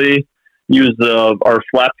slowly. Use our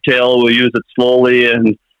flap tail. We'll use it slowly,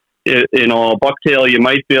 and a bucktail you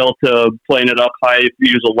might be able to plane it up high if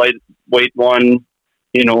you use a lightweight one,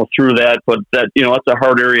 through that. But that that's a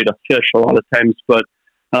hard area to fish a lot of times. But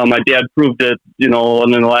my dad proved it, and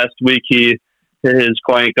then the last week his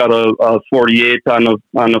client got a 48 on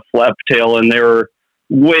a flap tail, and they were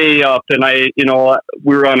way up, and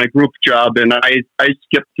we were on a group job, and I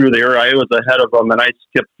skipped through there. I was ahead of him, and I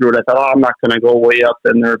skipped through it. I thought, I'm not going to go way up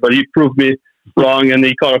in there, but he proved me wrong, and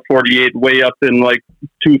he caught a 48 way up in like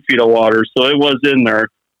 2 feet of water, so it was in there.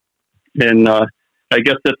 And I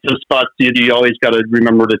guess that's the spots you always got to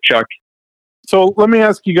remember to check. So let me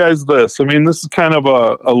ask you guys this. I mean, this is kind of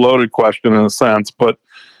a loaded question in a sense, but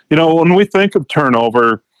when we think of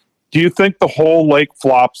turnover, do you think the whole lake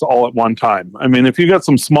flops all at one time? I mean, if you got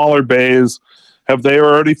some smaller bays, have they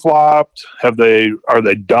already flopped? Are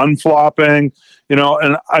they done flopping?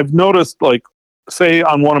 And I've noticed, like, say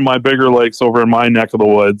on one of my bigger lakes over in my neck of the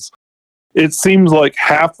woods, it seems like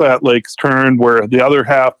half that lake's turned where the other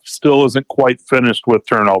half still isn't quite finished with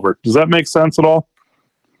turnover. Does that make sense at all?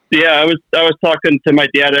 Yeah, I was talking to my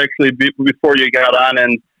dad actually before you got on,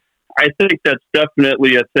 and I think that's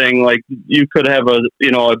definitely a thing. Like, you could have a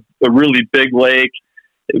really big lake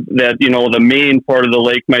that, the main part of the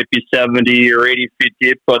lake might be 70 or 80 feet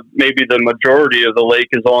deep, but maybe the majority of the lake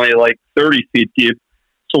is only like 30 feet deep.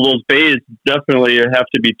 So those bays definitely have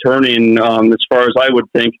to be turning, as far as I would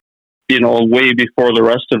think, way before the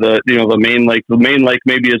rest of the main lake. The main lake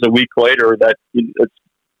maybe is a week later that it's,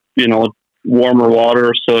 warmer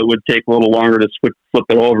water, so it would take a little longer to flip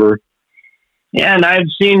it over. Yeah, and I've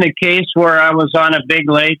seen the case where I was on a big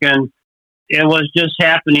lake and it was just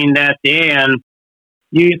happening that day, and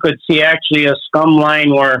you could see actually a scum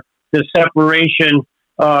line where the separation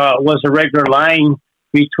was a regular line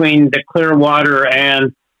between the clear water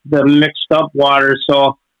and the mixed up water.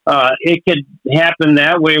 So it could happen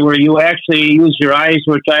that way where you actually use your eyes,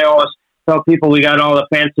 which I always tell people we got all the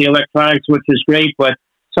fancy electronics, which is great, but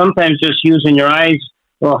sometimes just using your eyes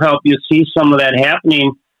will help you see some of that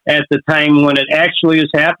happening at the time when it actually is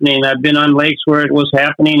happening. I've been on lakes where it was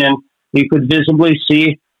happening and you could visibly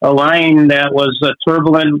see a line that was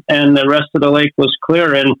turbulent and the rest of the lake was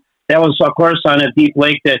clear. And that was, of course, on a deep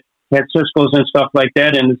lake that had ciscos and stuff like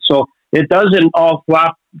that. And so it doesn't all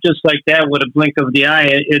flop just like that with a blink of the eye.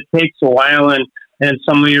 It takes a while, and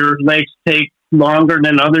some of your lakes take longer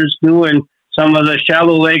than others do. And some of the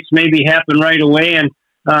shallow lakes maybe happen right away,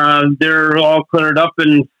 and they're all cleared up,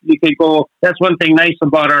 and you could go. That's one thing nice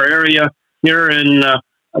about our area here in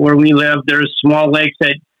where we live. There's small lakes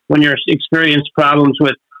that when you're experiencing problems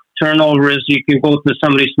with turnover, is you can go to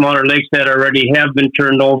some of these smaller lakes that already have been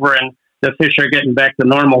turned over, and the fish are getting back to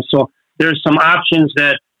normal. So there's some options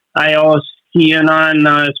that I always key in on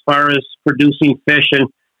as far as producing fish and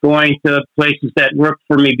going to places that worked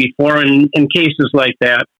for me before in cases like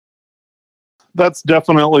that. That's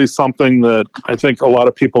definitely something that I think a lot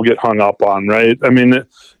of people get hung up on, right? I mean,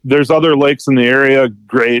 there's other lakes in the area.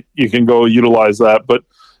 Great. You can go utilize that, but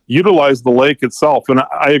utilize the lake itself. And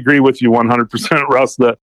I agree with you 100%, Russ,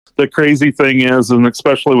 that the crazy thing is, and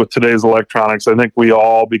especially with today's electronics, I think we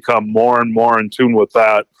all become more and more in tune with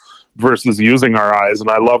that versus using our eyes. And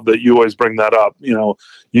I love that you always bring that up.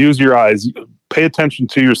 Use your eyes, pay attention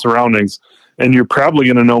to your surroundings, and you're probably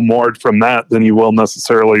going to know more from that than you will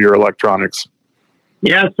necessarily your electronics.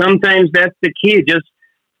 Yeah, sometimes that's the key. Just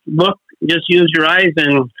use your eyes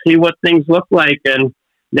and see what things look like. And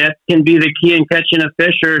that can be the key in catching a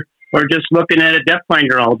fish or just looking at a depth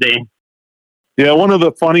finder all day. Yeah, one of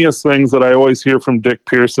the funniest things that I always hear from Dick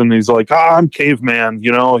Pearson, he's like, I'm caveman.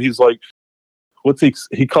 He's like,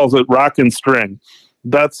 he calls it rock and string.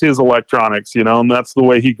 That's his electronics, and that's the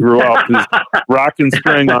way he grew up, is rock and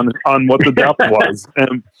string on what the depth was.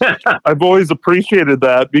 And I've always appreciated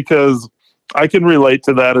that because I can relate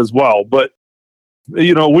to that as well. But,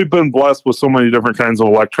 we've been blessed with so many different kinds of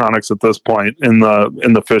electronics at this point in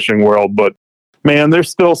the fishing world. But man, there's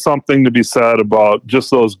still something to be said about just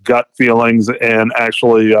those gut feelings and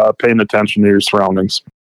actually paying attention to your surroundings.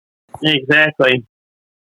 Exactly.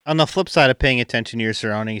 On the flip side of paying attention to your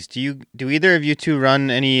surroundings, do either of you two run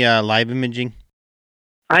any live imaging?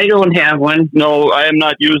 I don't have one. No, I am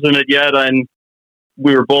not using it yet. And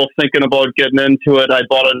we were both thinking about getting into it. I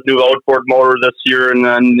bought a new outboard motor this year, and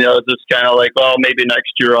then just kind of like, well, maybe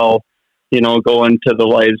next year I'll, go into the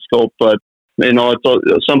live scope. But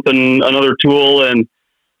it's another tool, and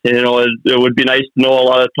it would be nice to know a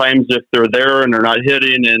lot of times if they're there and they're not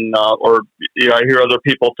hitting, and or I hear other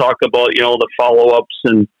people talk about the follow ups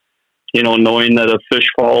and knowing that a fish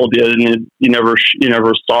followed you and you never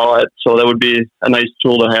saw it. So that would be a nice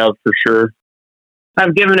tool to have for sure.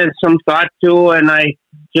 I've given it some thought to, and I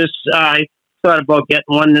thought about getting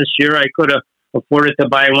one this year. I could have afforded to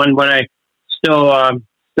buy one, but I still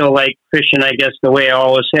like fishing, I guess, the way I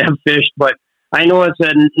always have fished. But I know it's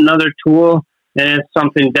another tool, and it's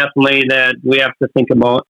something definitely that we have to think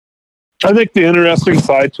about. I think the interesting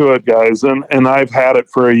side to it, guys, and I've had it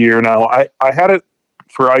for a year now. I had it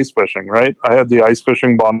for ice fishing, right? I had the ice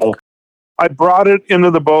fishing bundle. I brought it into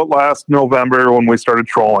the boat last November when we started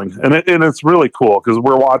trolling, and it's really cool because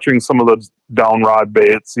we're watching some of the down rod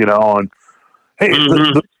baits, and hey,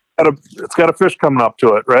 it's got a fish coming up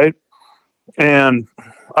to it, right? And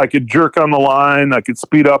I could jerk on the line, I could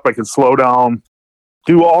speed up, I could slow down,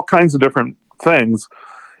 do all kinds of different things.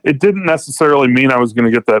 It didn't necessarily mean I was going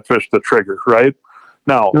to get that fish to trigger, right?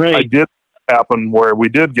 Now, right. I did happen where we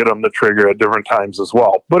did get them to trigger at different times as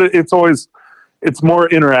well, but it's more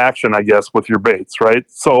interaction, I guess, with your baits, right?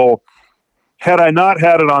 So had I not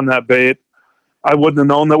had it on that bait, I wouldn't have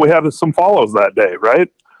known that we had some follows that day, right?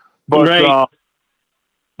 But right.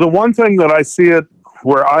 The one thing that I see it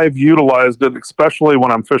where I've utilized it, especially when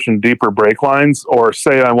I'm fishing deeper break lines, or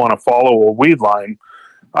say I want to follow a weed line,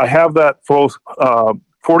 I have that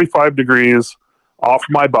 45 degrees off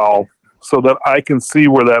my bow so that I can see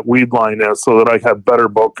where that weed line is so that I have better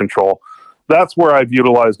boat control. That's where I've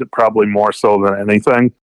utilized it probably more so than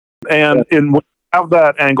anything. And when I have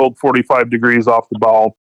that angled 45 degrees off the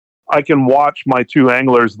bow, I can watch my two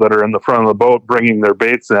anglers that are in the front of the boat bringing their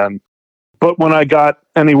baits in. But when I got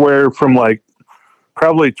anywhere from like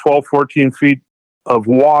probably 12, 14 feet of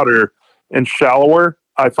water and shallower,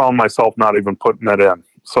 I found myself not even putting it in.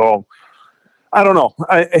 So I don't know.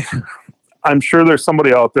 I'm sure there's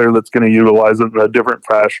somebody out there that's going to utilize it in a different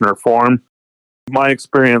fashion or form. My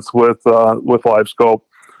experience with LiveScope,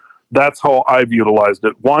 that's how I've utilized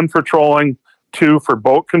it. 1, for trolling, 2, for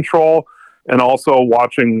boat control, and also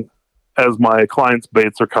watching as my clients'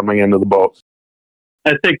 baits are coming into the boat.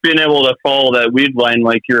 I think being able to follow that weed line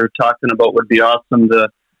like you're talking about would be awesome to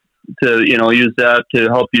use that to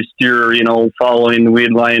help you steer, following the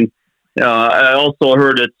weed line. I also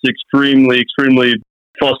heard it's extremely, extremely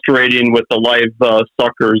frustrating with the live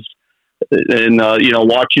suckers. And,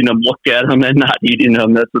 watching them look at them and not eating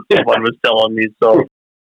them. That's what someone was telling me. So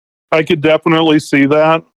I could definitely see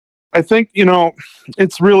that. I think,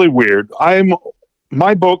 it's really weird.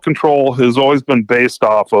 My boat control has always been based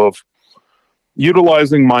off of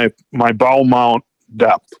utilizing my bow mount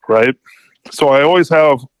depth, right? So I always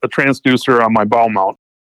have a transducer on my bow mount.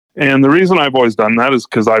 And the reason I've always done that is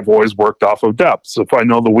because I've always worked off of depth. So if I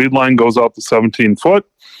know the weed line goes out to 17 foot,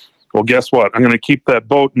 well, guess what? I'm going to keep that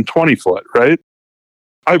boat in 20 foot, right?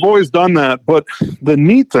 I've always done that. But the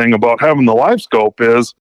neat thing about having the LiveScope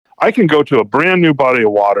is I can go to a brand new body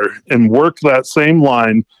of water and work that same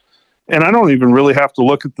line, and I don't even really have to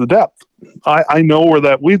look at the depth. I know where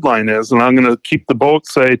that weed line is, and I'm going to keep the boat,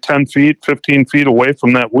 say, 10 feet, 15 feet away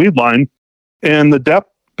from that weed line, and the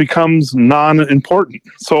depth becomes non-important.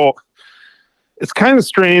 So it's kind of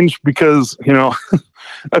strange because,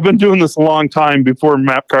 I've been doing this a long time before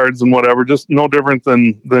map cards and whatever, just no different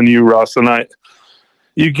than you, Russ. And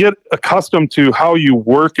you get accustomed to how you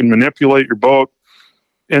work and manipulate your boat.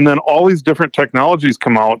 And then all these different technologies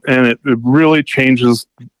come out, and it really changes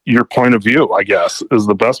your point of view, I guess, is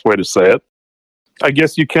the best way to say it. I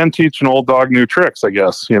guess you can teach an old dog new tricks, I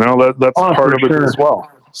guess. That's part of it as well.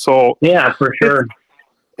 So yeah, for sure.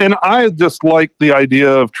 And I just like the idea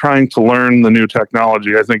of trying to learn the new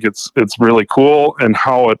technology. I think it's really cool, and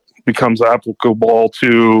how it becomes applicable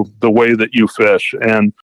to the way that you fish.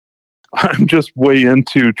 And I'm just way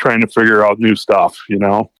into trying to figure out new stuff,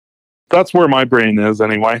 That's where my brain is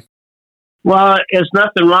anyway. Well, there's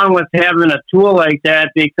nothing wrong with having a tool like that,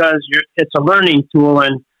 because it's a learning tool,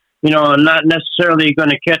 and, not necessarily going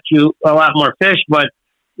to catch you a lot more fish, but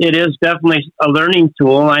it is definitely a learning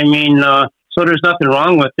tool. I mean, so there's nothing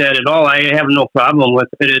wrong with that at all. I have no problem with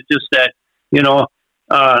it. It's just that,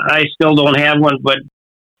 I still don't have one, but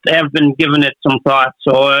have been giving it some thought.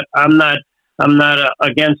 So I'm not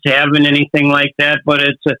against having anything like that, but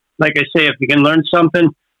it's like I say, if you can learn something,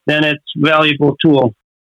 then it's a valuable tool.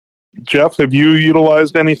 Jeff, have you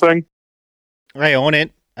utilized anything? I own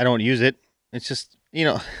it. I don't use it. It's just,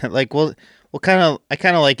 like, I kind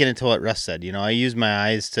of liken it to what Russ said. I use my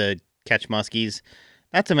eyes to catch muskies.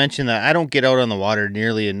 Not to mention that I don't get out on the water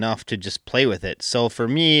nearly enough to just play with it. So for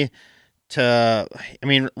me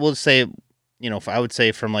we'll say, if I would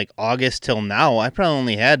say from like August till now, I probably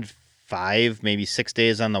only had 5, maybe 6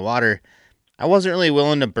 days on the water. I wasn't really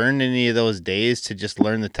willing to burn any of those days to just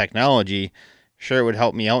learn the technology. Sure, it would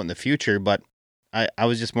help me out in the future, but I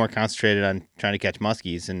was just more concentrated on trying to catch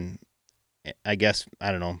muskies. And I guess,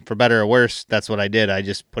 I don't know, for better or worse, that's what I did. I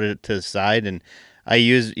just put it to the side, and I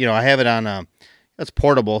use, I have it on it's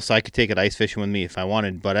portable, so I could take it ice fishing with me if I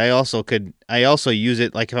wanted. But I also use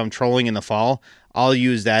it, like if I'm trolling in the fall, I'll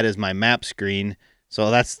use that as my map screen.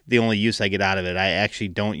 So that's the only use I get out of it. I actually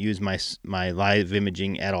don't use my live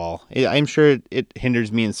imaging at all. I'm sure it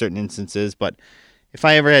hinders me in certain instances, but if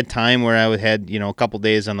I ever had time where I had, a couple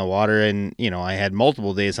days on the water, and, I had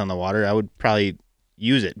multiple days on the water, I would probably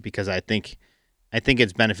use it, because I think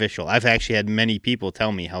it's beneficial. I've actually had many people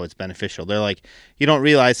tell me how it's beneficial. They're like, you don't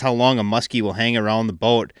realize how long a muskie will hang around the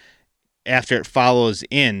boat after it follows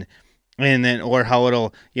in, and then, or how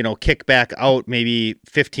it'll, kick back out maybe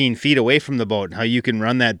 15 feet away from the boat, and how you can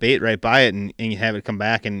run that bait right by it and you have it come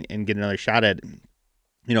back and get another shot at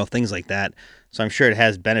it, things like that. So I'm sure it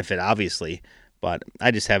has benefit, obviously, but I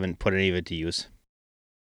just haven't put any of it to use.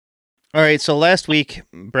 All right, so last week,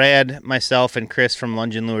 Brad, myself, and Chris from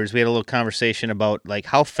Lungin Lures, we had a little conversation about like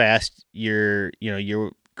how fast you're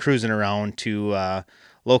cruising around to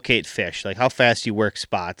locate fish, like how fast you work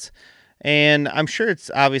spots. And I'm sure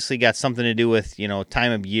it's obviously got something to do with,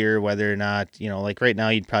 time of year, whether or not, like right now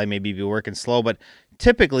you'd probably maybe be working slow, but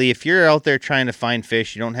typically if you're out there trying to find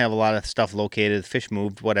fish, you don't have a lot of stuff located, fish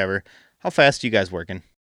moved, whatever. How fast are you guys working?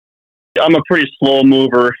 I'm a pretty slow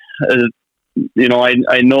mover.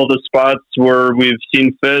 I know the spots where we've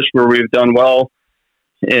seen fish, where we've done well,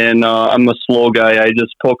 and I'm a slow guy. I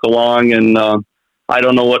just poke along, and I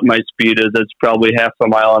don't know what my speed is. It's probably half a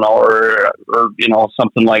mile an hour or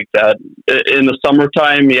something like that. In the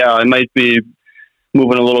summertime, yeah, I might be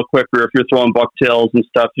moving a little quicker. If you're throwing bucktails and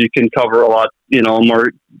stuff, you can cover a lot,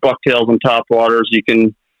 more bucktails and top waters. You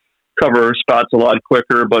can cover spots a lot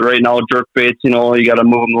quicker. But right now, jerk baits, you got to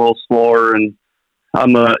move them a little slower, and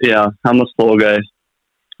I'm a slow guy.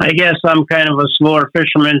 I guess I'm kind of a slower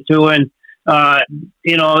fisherman too. And,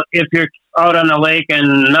 if you're out on the lake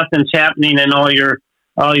and nothing's happening in all your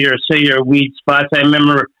weed spots, I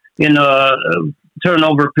remember in a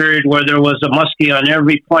turnover period where there was a muskie on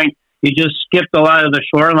every point, you just skipped a lot of the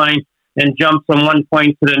shoreline and jumped from one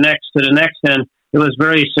point to the next, and it was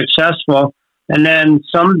very successful. And then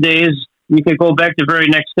some days you could go back the very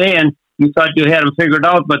next day and you thought you had them figured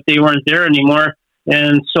out, but they weren't there anymore.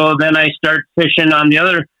 And so then I started fishing on the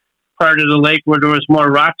other part of the lake where there was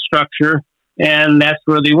more rock structure, and that's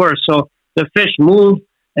where they were. So the fish move,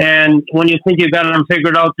 and when you think you got them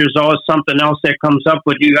figured out, there's always something else that comes up.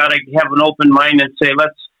 But you got to have an open mind and say,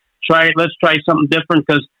 let's try something different,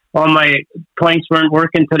 because all my points weren't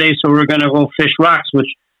working today, so we're going to go fish rocks,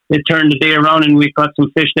 which it turned the day around, and we caught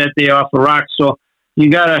some fish that day off of rocks. So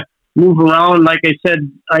you got to move around. Like I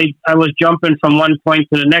said, I was jumping from one point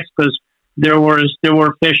to the next, because there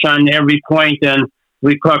were fish on every point, and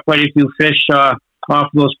we caught quite a few fish off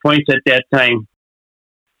those points at that time.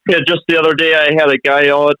 Yeah, just the other day I had a guy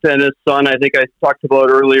out and his son, I think I talked about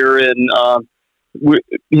earlier, and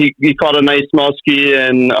he caught a nice muskie,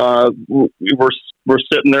 and we're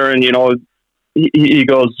sitting there, and he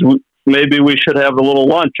goes, maybe we should have a little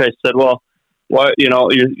lunch. I said, well, why?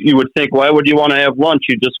 You would think, why would you want to have lunch?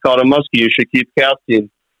 You just caught a muskie. You should keep casting.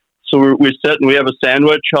 So we sit and we have a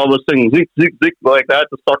sandwich. All of a sudden, zig, zig, zig, like that.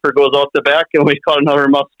 The sucker goes out the back, and we caught another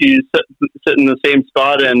muskie sitting in the same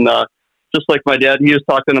spot. And just like my dad, he was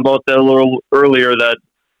talking about that a little earlier, that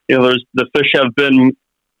the fish have been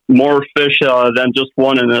more fish than just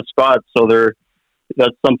one in a spot. So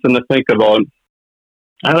that's something to think about.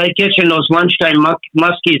 I like catching those lunchtime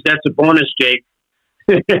muskies. That's a bonus, Jake.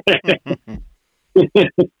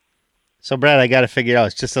 So, Brad, I got to figure out.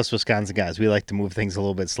 It's just us Wisconsin guys. We like to move things a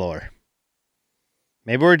little bit slower.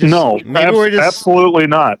 Maybe we're just absolutely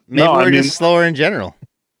not. Maybe we're just slower in general.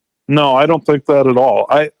 No, I don't think that at all.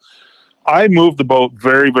 I move the boat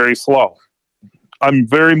very, very slow. I'm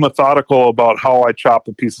very methodical about how I chop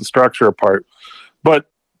a piece of structure apart. But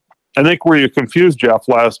I think where you confused Jeff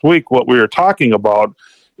last week, what we were talking about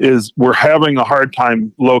is we're having a hard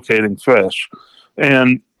time locating fish.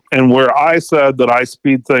 And where I said that I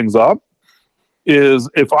speed things up is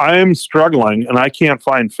if I'm struggling and I can't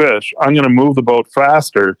find fish, I'm going to move the boat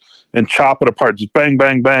faster and chop it apart. Just bang,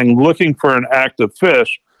 bang, bang, looking for an active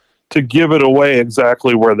fish to give it away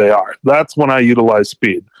exactly where they are. That's when I utilize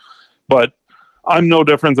speed. But I'm no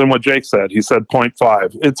different than what Jake said. He said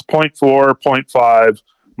 0.5. It's 0.4, 0.5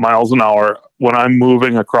 miles an hour when I'm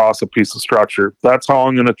moving across a piece of structure. That's how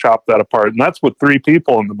I'm going to chop that apart. And that's with 3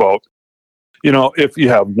 people in the boat. If you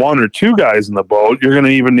have 1 or 2 guys in the boat, you're going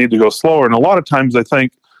to even need to go slower. And a lot of times I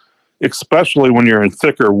think, especially when you're in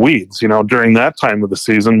thicker weeds, during that time of the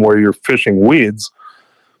season where you're fishing weeds,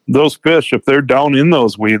 those fish, if they're down in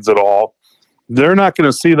those weeds at all, they're not going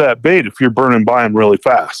to see that bait if you're burning by them really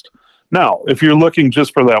fast. Now, if you're looking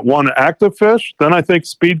just for that one active fish, then I think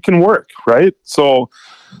speed can work, right? So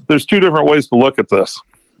there's 2 different ways to look at this.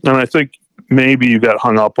 And I think maybe you got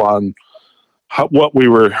hung up on how we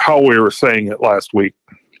were saying it last week.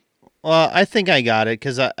 Well, I think I got it,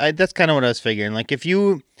 because that's kind of what I was figuring. Like if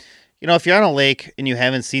you're on a lake and you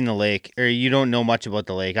haven't seen the lake, or you don't know much about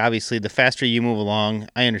the lake, obviously the faster you move along,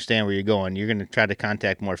 I understand where you're going. You're going to try to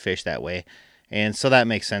contact more fish that way. And so that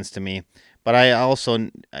makes sense to me. But I also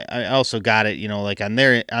got it, like on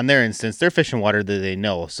their instance, they're fishing water that they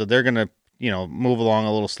know. So they're going to, move along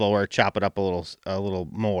a little slower, chop it up a little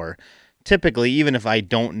more. Typically, even if I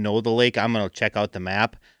don't know the lake, I'm going to check out the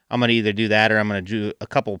map. I'm going to either do that, or I'm going to do a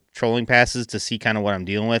couple trolling passes to see kind of what I'm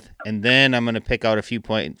dealing with. And then I'm going to pick out a few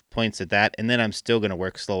points at that. And then I'm still going to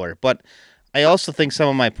work slower. But I also think some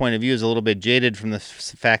of my point of view is a little bit jaded from the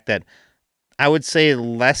fact that I would say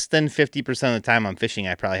less than 50% of the time I'm fishing,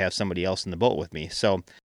 I probably have somebody else in the boat with me. So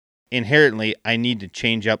inherently, I need to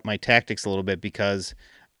change up my tactics a little bit, because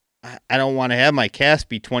I don't want to have my cast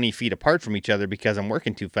be 20 feet apart from each other because I'm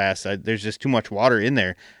working too fast. There's just too much water in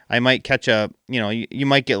there. I might catch you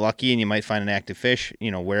might get lucky and you might find an active fish,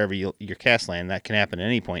 wherever your cast land. That can happen at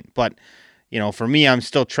any point. But, for me, I'm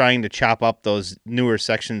still trying to chop up those newer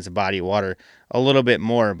sections of body of water a little bit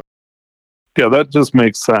more. Yeah, that just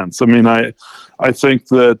makes sense. I mean, I think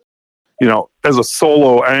that, as a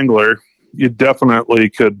solo angler, you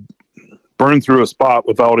definitely could burn through a spot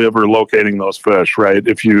without ever locating those fish, right?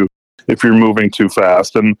 If you're moving too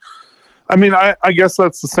fast. And I mean, I guess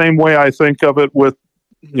that's the same way I think of it with,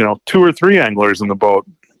 2 or 3 anglers in the boat.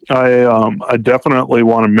 I definitely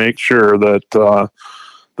want to make sure that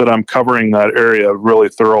I'm covering that area really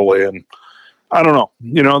thoroughly. And I don't know,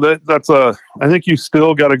 I think you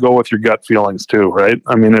still got to go with your gut feelings too, right?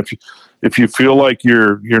 I mean, if you feel like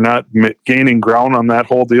you're not gaining ground on that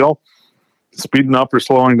whole deal, speeding up or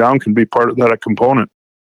slowing down can be part of that component.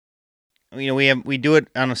 We do it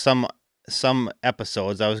on some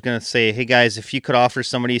episodes. I was going to say, hey guys, if you could offer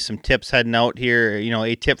somebody some tips heading out here,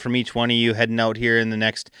 a tip from each one of you heading out here in the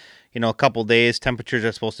next, a couple days. Temperatures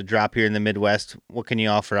are supposed to drop here in the Midwest. What can you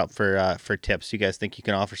offer up for tips? You guys think you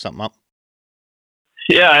can offer something up?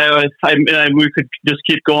 Yeah, we could just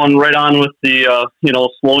keep going right on with the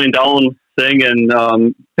slowing down thing,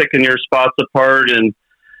 and picking your spots apart, and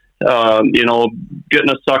getting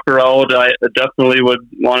a sucker out. I definitely would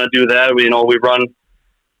want to do that. We run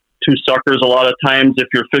 2 suckers a lot of times. If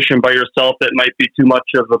you're fishing by yourself, it might be too much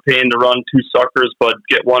of a pain to run 2 suckers, but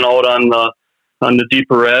get one out on the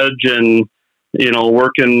deeper edge, and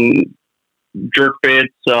working jerk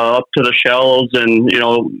baits up to the shallows, and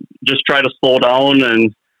just try to slow down.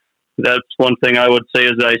 And that's one thing I would say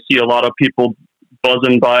is that I see a lot of people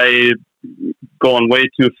buzzing by, going way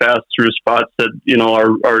too fast through spots that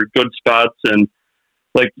are good spots, and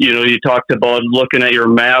like, you talked about looking at your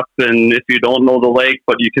map, and if you don't know the lake,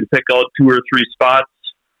 but you can pick out 2 or 3 spots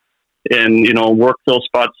and, work those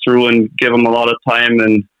spots through and give them a lot of time,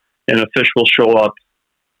 and a fish will show up.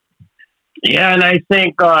 Yeah, and I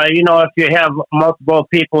think, if you have multiple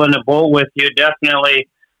people in the boat with you, definitely,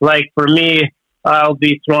 like for me, I'll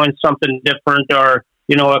be throwing something different, or,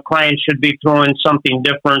 a client should be throwing something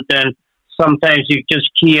different. And sometimes you just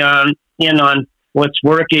key in on what's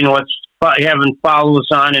working, what's having follows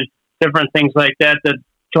on, and different things like that. The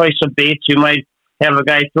choice of baits, you might have a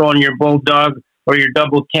guy throwing your bulldog or your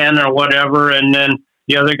double 10 or whatever, and then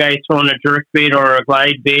the other guy throwing a jerk bait or a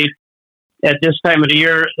glide bait. At this time of the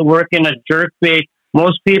year, working a jerk bait,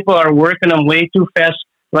 most people are working them way too fast.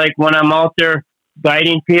 Like when I'm out there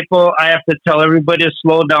guiding people, I have to tell everybody to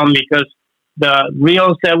slow down, because the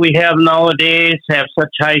reels that we have nowadays have such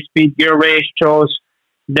high speed gear ratios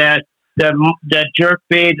that that jerk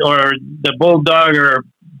bait or the bulldog or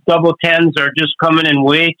double 10s are just coming in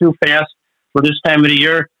way too fast for this time of the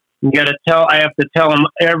year. I have to tell them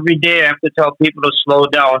every day. I have to tell people to slow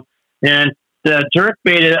down. And the jerk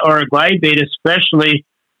bait or a glide bait, especially,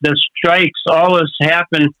 the strikes always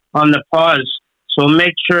happen on the pause. So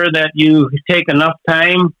make sure that you take enough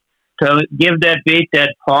time to give that bait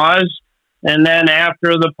that pause. And then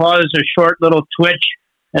after the pause, a short little twitch,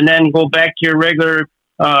 and then go back to your regular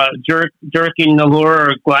jerking the lure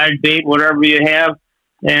or glide bait, whatever you have.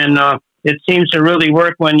 And it seems to really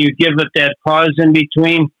work when you give it that pause in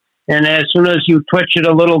between. And as soon as you twitch it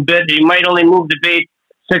a little bit, you might only move the bait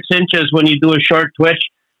 6 inches when you do a short twitch,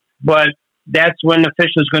 but that's when the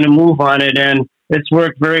fish is going to move on it. And it's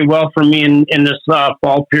worked very well for me in this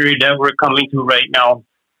fall period that we're coming to right now.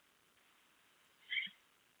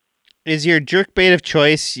 Is your jerk bait of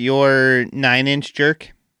choice your 9-inch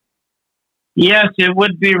jerk? Yes, it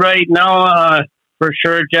would be right now, for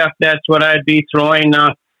sure, Jeff. That's what I'd be throwing.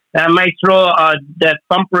 I might throw that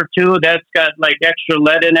thumper too. That's got like extra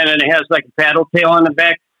lead in it, and it has like a paddle tail on the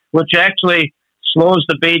back, which actually slows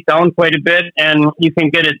the bait down quite a bit, and you can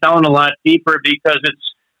get it down a lot deeper because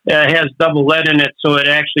it has double lead in it, so it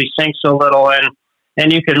actually sinks a little,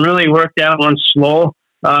 and you can really work that one slow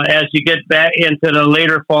as you get back into the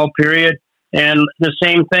later fall period. And the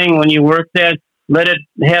same thing, when you work that, let it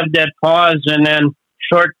have that pause and then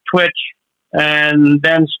short twitch, and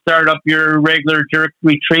then start up your regular jerk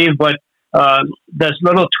retrieve. But this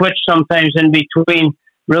little twitch sometimes in between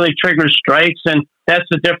really triggers strikes, and that's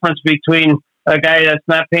the difference between a guy that's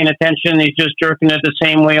not paying attention. He's just jerking it the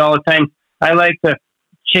same way all the time. I like to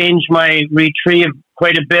change my retrieve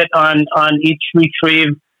quite a bit on each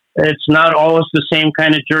retrieve. It's not always the same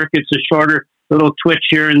kind of jerk. It's a shorter little twitch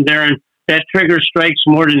here and there, and that triggers strikes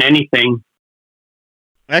more than anything.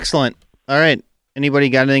 Excellent. All right. Anybody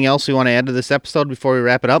got anything else we want to add to this episode before we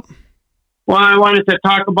wrap it up? Well, I wanted to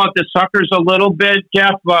talk about the suckers a little bit,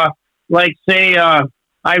 Jeff. I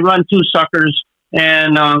run 2 suckers,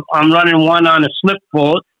 and I'm running one on a slip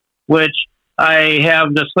boat, which I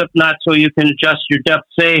have the slip knot so you can adjust your depth.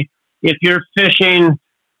 Say, if you're fishing,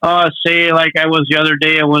 say like I was the other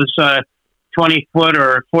day, it was 20 foot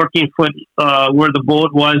or 14 foot where the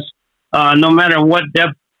boat was. No matter what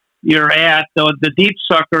depth you're at, the deep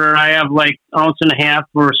sucker, I have like 1.5 ounces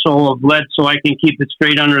or so of lead so I can keep it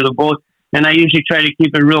straight under the boat. And I usually try to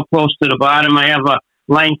keep it real close to the bottom. I have a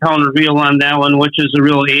line counter reel on that one, which is a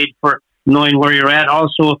real aid for knowing where you're at.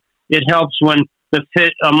 Also, it helps when a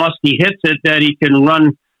muskie hits it that he can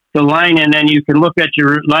run the line, and then you can look at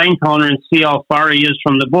your line counter and see how far he is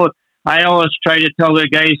from the boat. I always try to tell the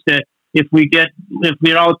guys that if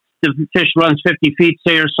we're out, the fish runs 50 feet,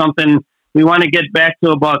 say, or something, we want to get back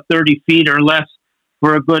to about 30 feet or less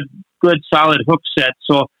for a good solid hook set.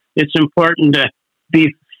 So it's important to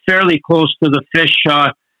be fairly close to the fish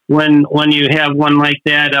when you have one like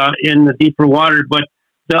that in the deeper water. But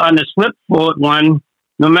on the slip boat one,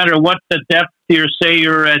 no matter what the depth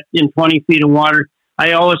you're at in 20 feet of water,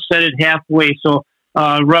 I always set it halfway. So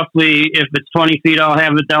roughly, if it's 20 feet, I'll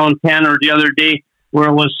have it down 10. Or the other day where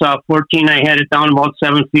it was 14, I had it down about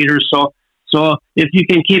 7 feet or so. So if you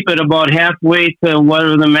can keep it about halfway to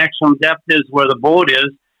whatever the maximum depth is where the boat is,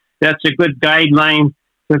 that's a good guideline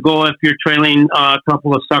to go if you're trailing a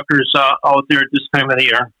couple of suckers out there at this time of the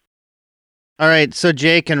year. All right, so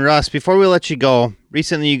Jake and Russ, before we let you go,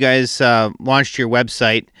 recently you guys launched your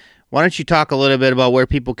website. Why don't you talk a little bit about where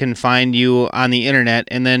people can find you on the internet,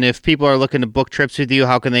 and then if people are looking to book trips with you,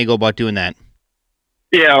 how can they go about doing that?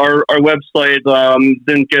 Yeah, our website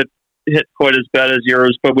didn't get hit quite as bad as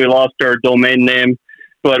yours, but we lost our domain name,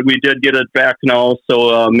 but we did get it back now.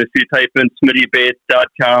 So if you type in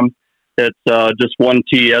smittybaits.com, it's just one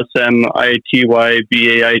T, SMITYBAIT.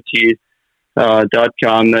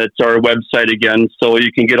 .com. That's our website again. So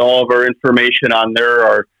you can get all of our information on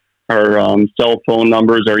there. Our cell phone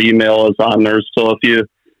numbers, our email is on there. So if you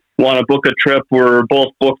want to book a trip, we're both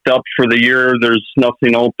booked up for the year. There's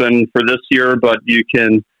nothing open for this year, but you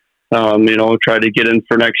can, try to get in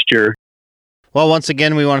for next year. Well, once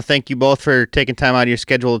again, we want to thank you both for taking time out of your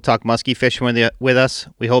schedule to talk muskie fishing with us.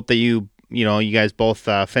 We hope that you guys both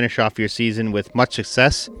finish off your season with much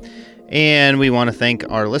success. And we want to thank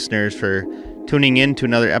our listeners for tuning in to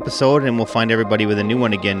another episode, and we'll find everybody with a new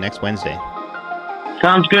one again next Wednesday.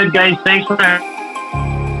 Sounds good, guys. Thanks for that.